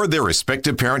Media, or their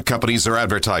respective parent companies or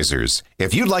advertisers.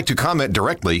 If you'd like to comment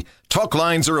directly, talk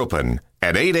lines are open.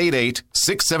 at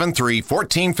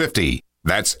 888-673-1450.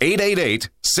 That's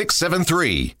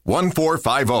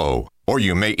 888-673-1450. Or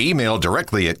you may email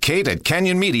directly at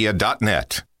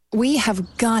kate@canyonmedia.net. We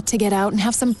have got to get out and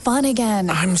have some fun again.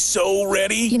 I'm so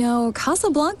ready. You know,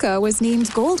 Casablanca was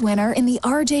named gold winner in the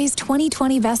RJ's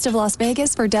 2020 Best of Las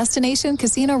Vegas for Destination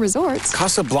Casino Resorts.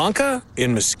 Casablanca?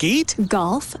 In Mesquite?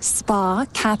 Golf, spa,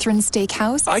 Catherine's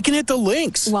Steakhouse. I can hit the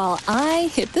links. While I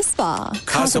hit the spa.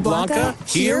 Casablanca,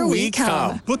 here we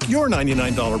come. Book your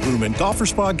 $99 room and golf or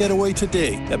spa getaway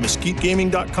today at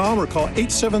mesquitegaming.com or call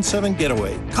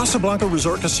 877-GETAWAY. Casablanca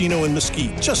Resort Casino in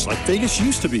Mesquite, just like Vegas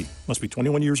used to be. Must be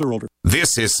 21 years or older.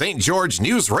 This is St. George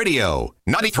News Radio,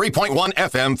 93.1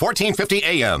 FM, 1450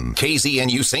 AM,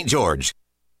 KZNU St. George.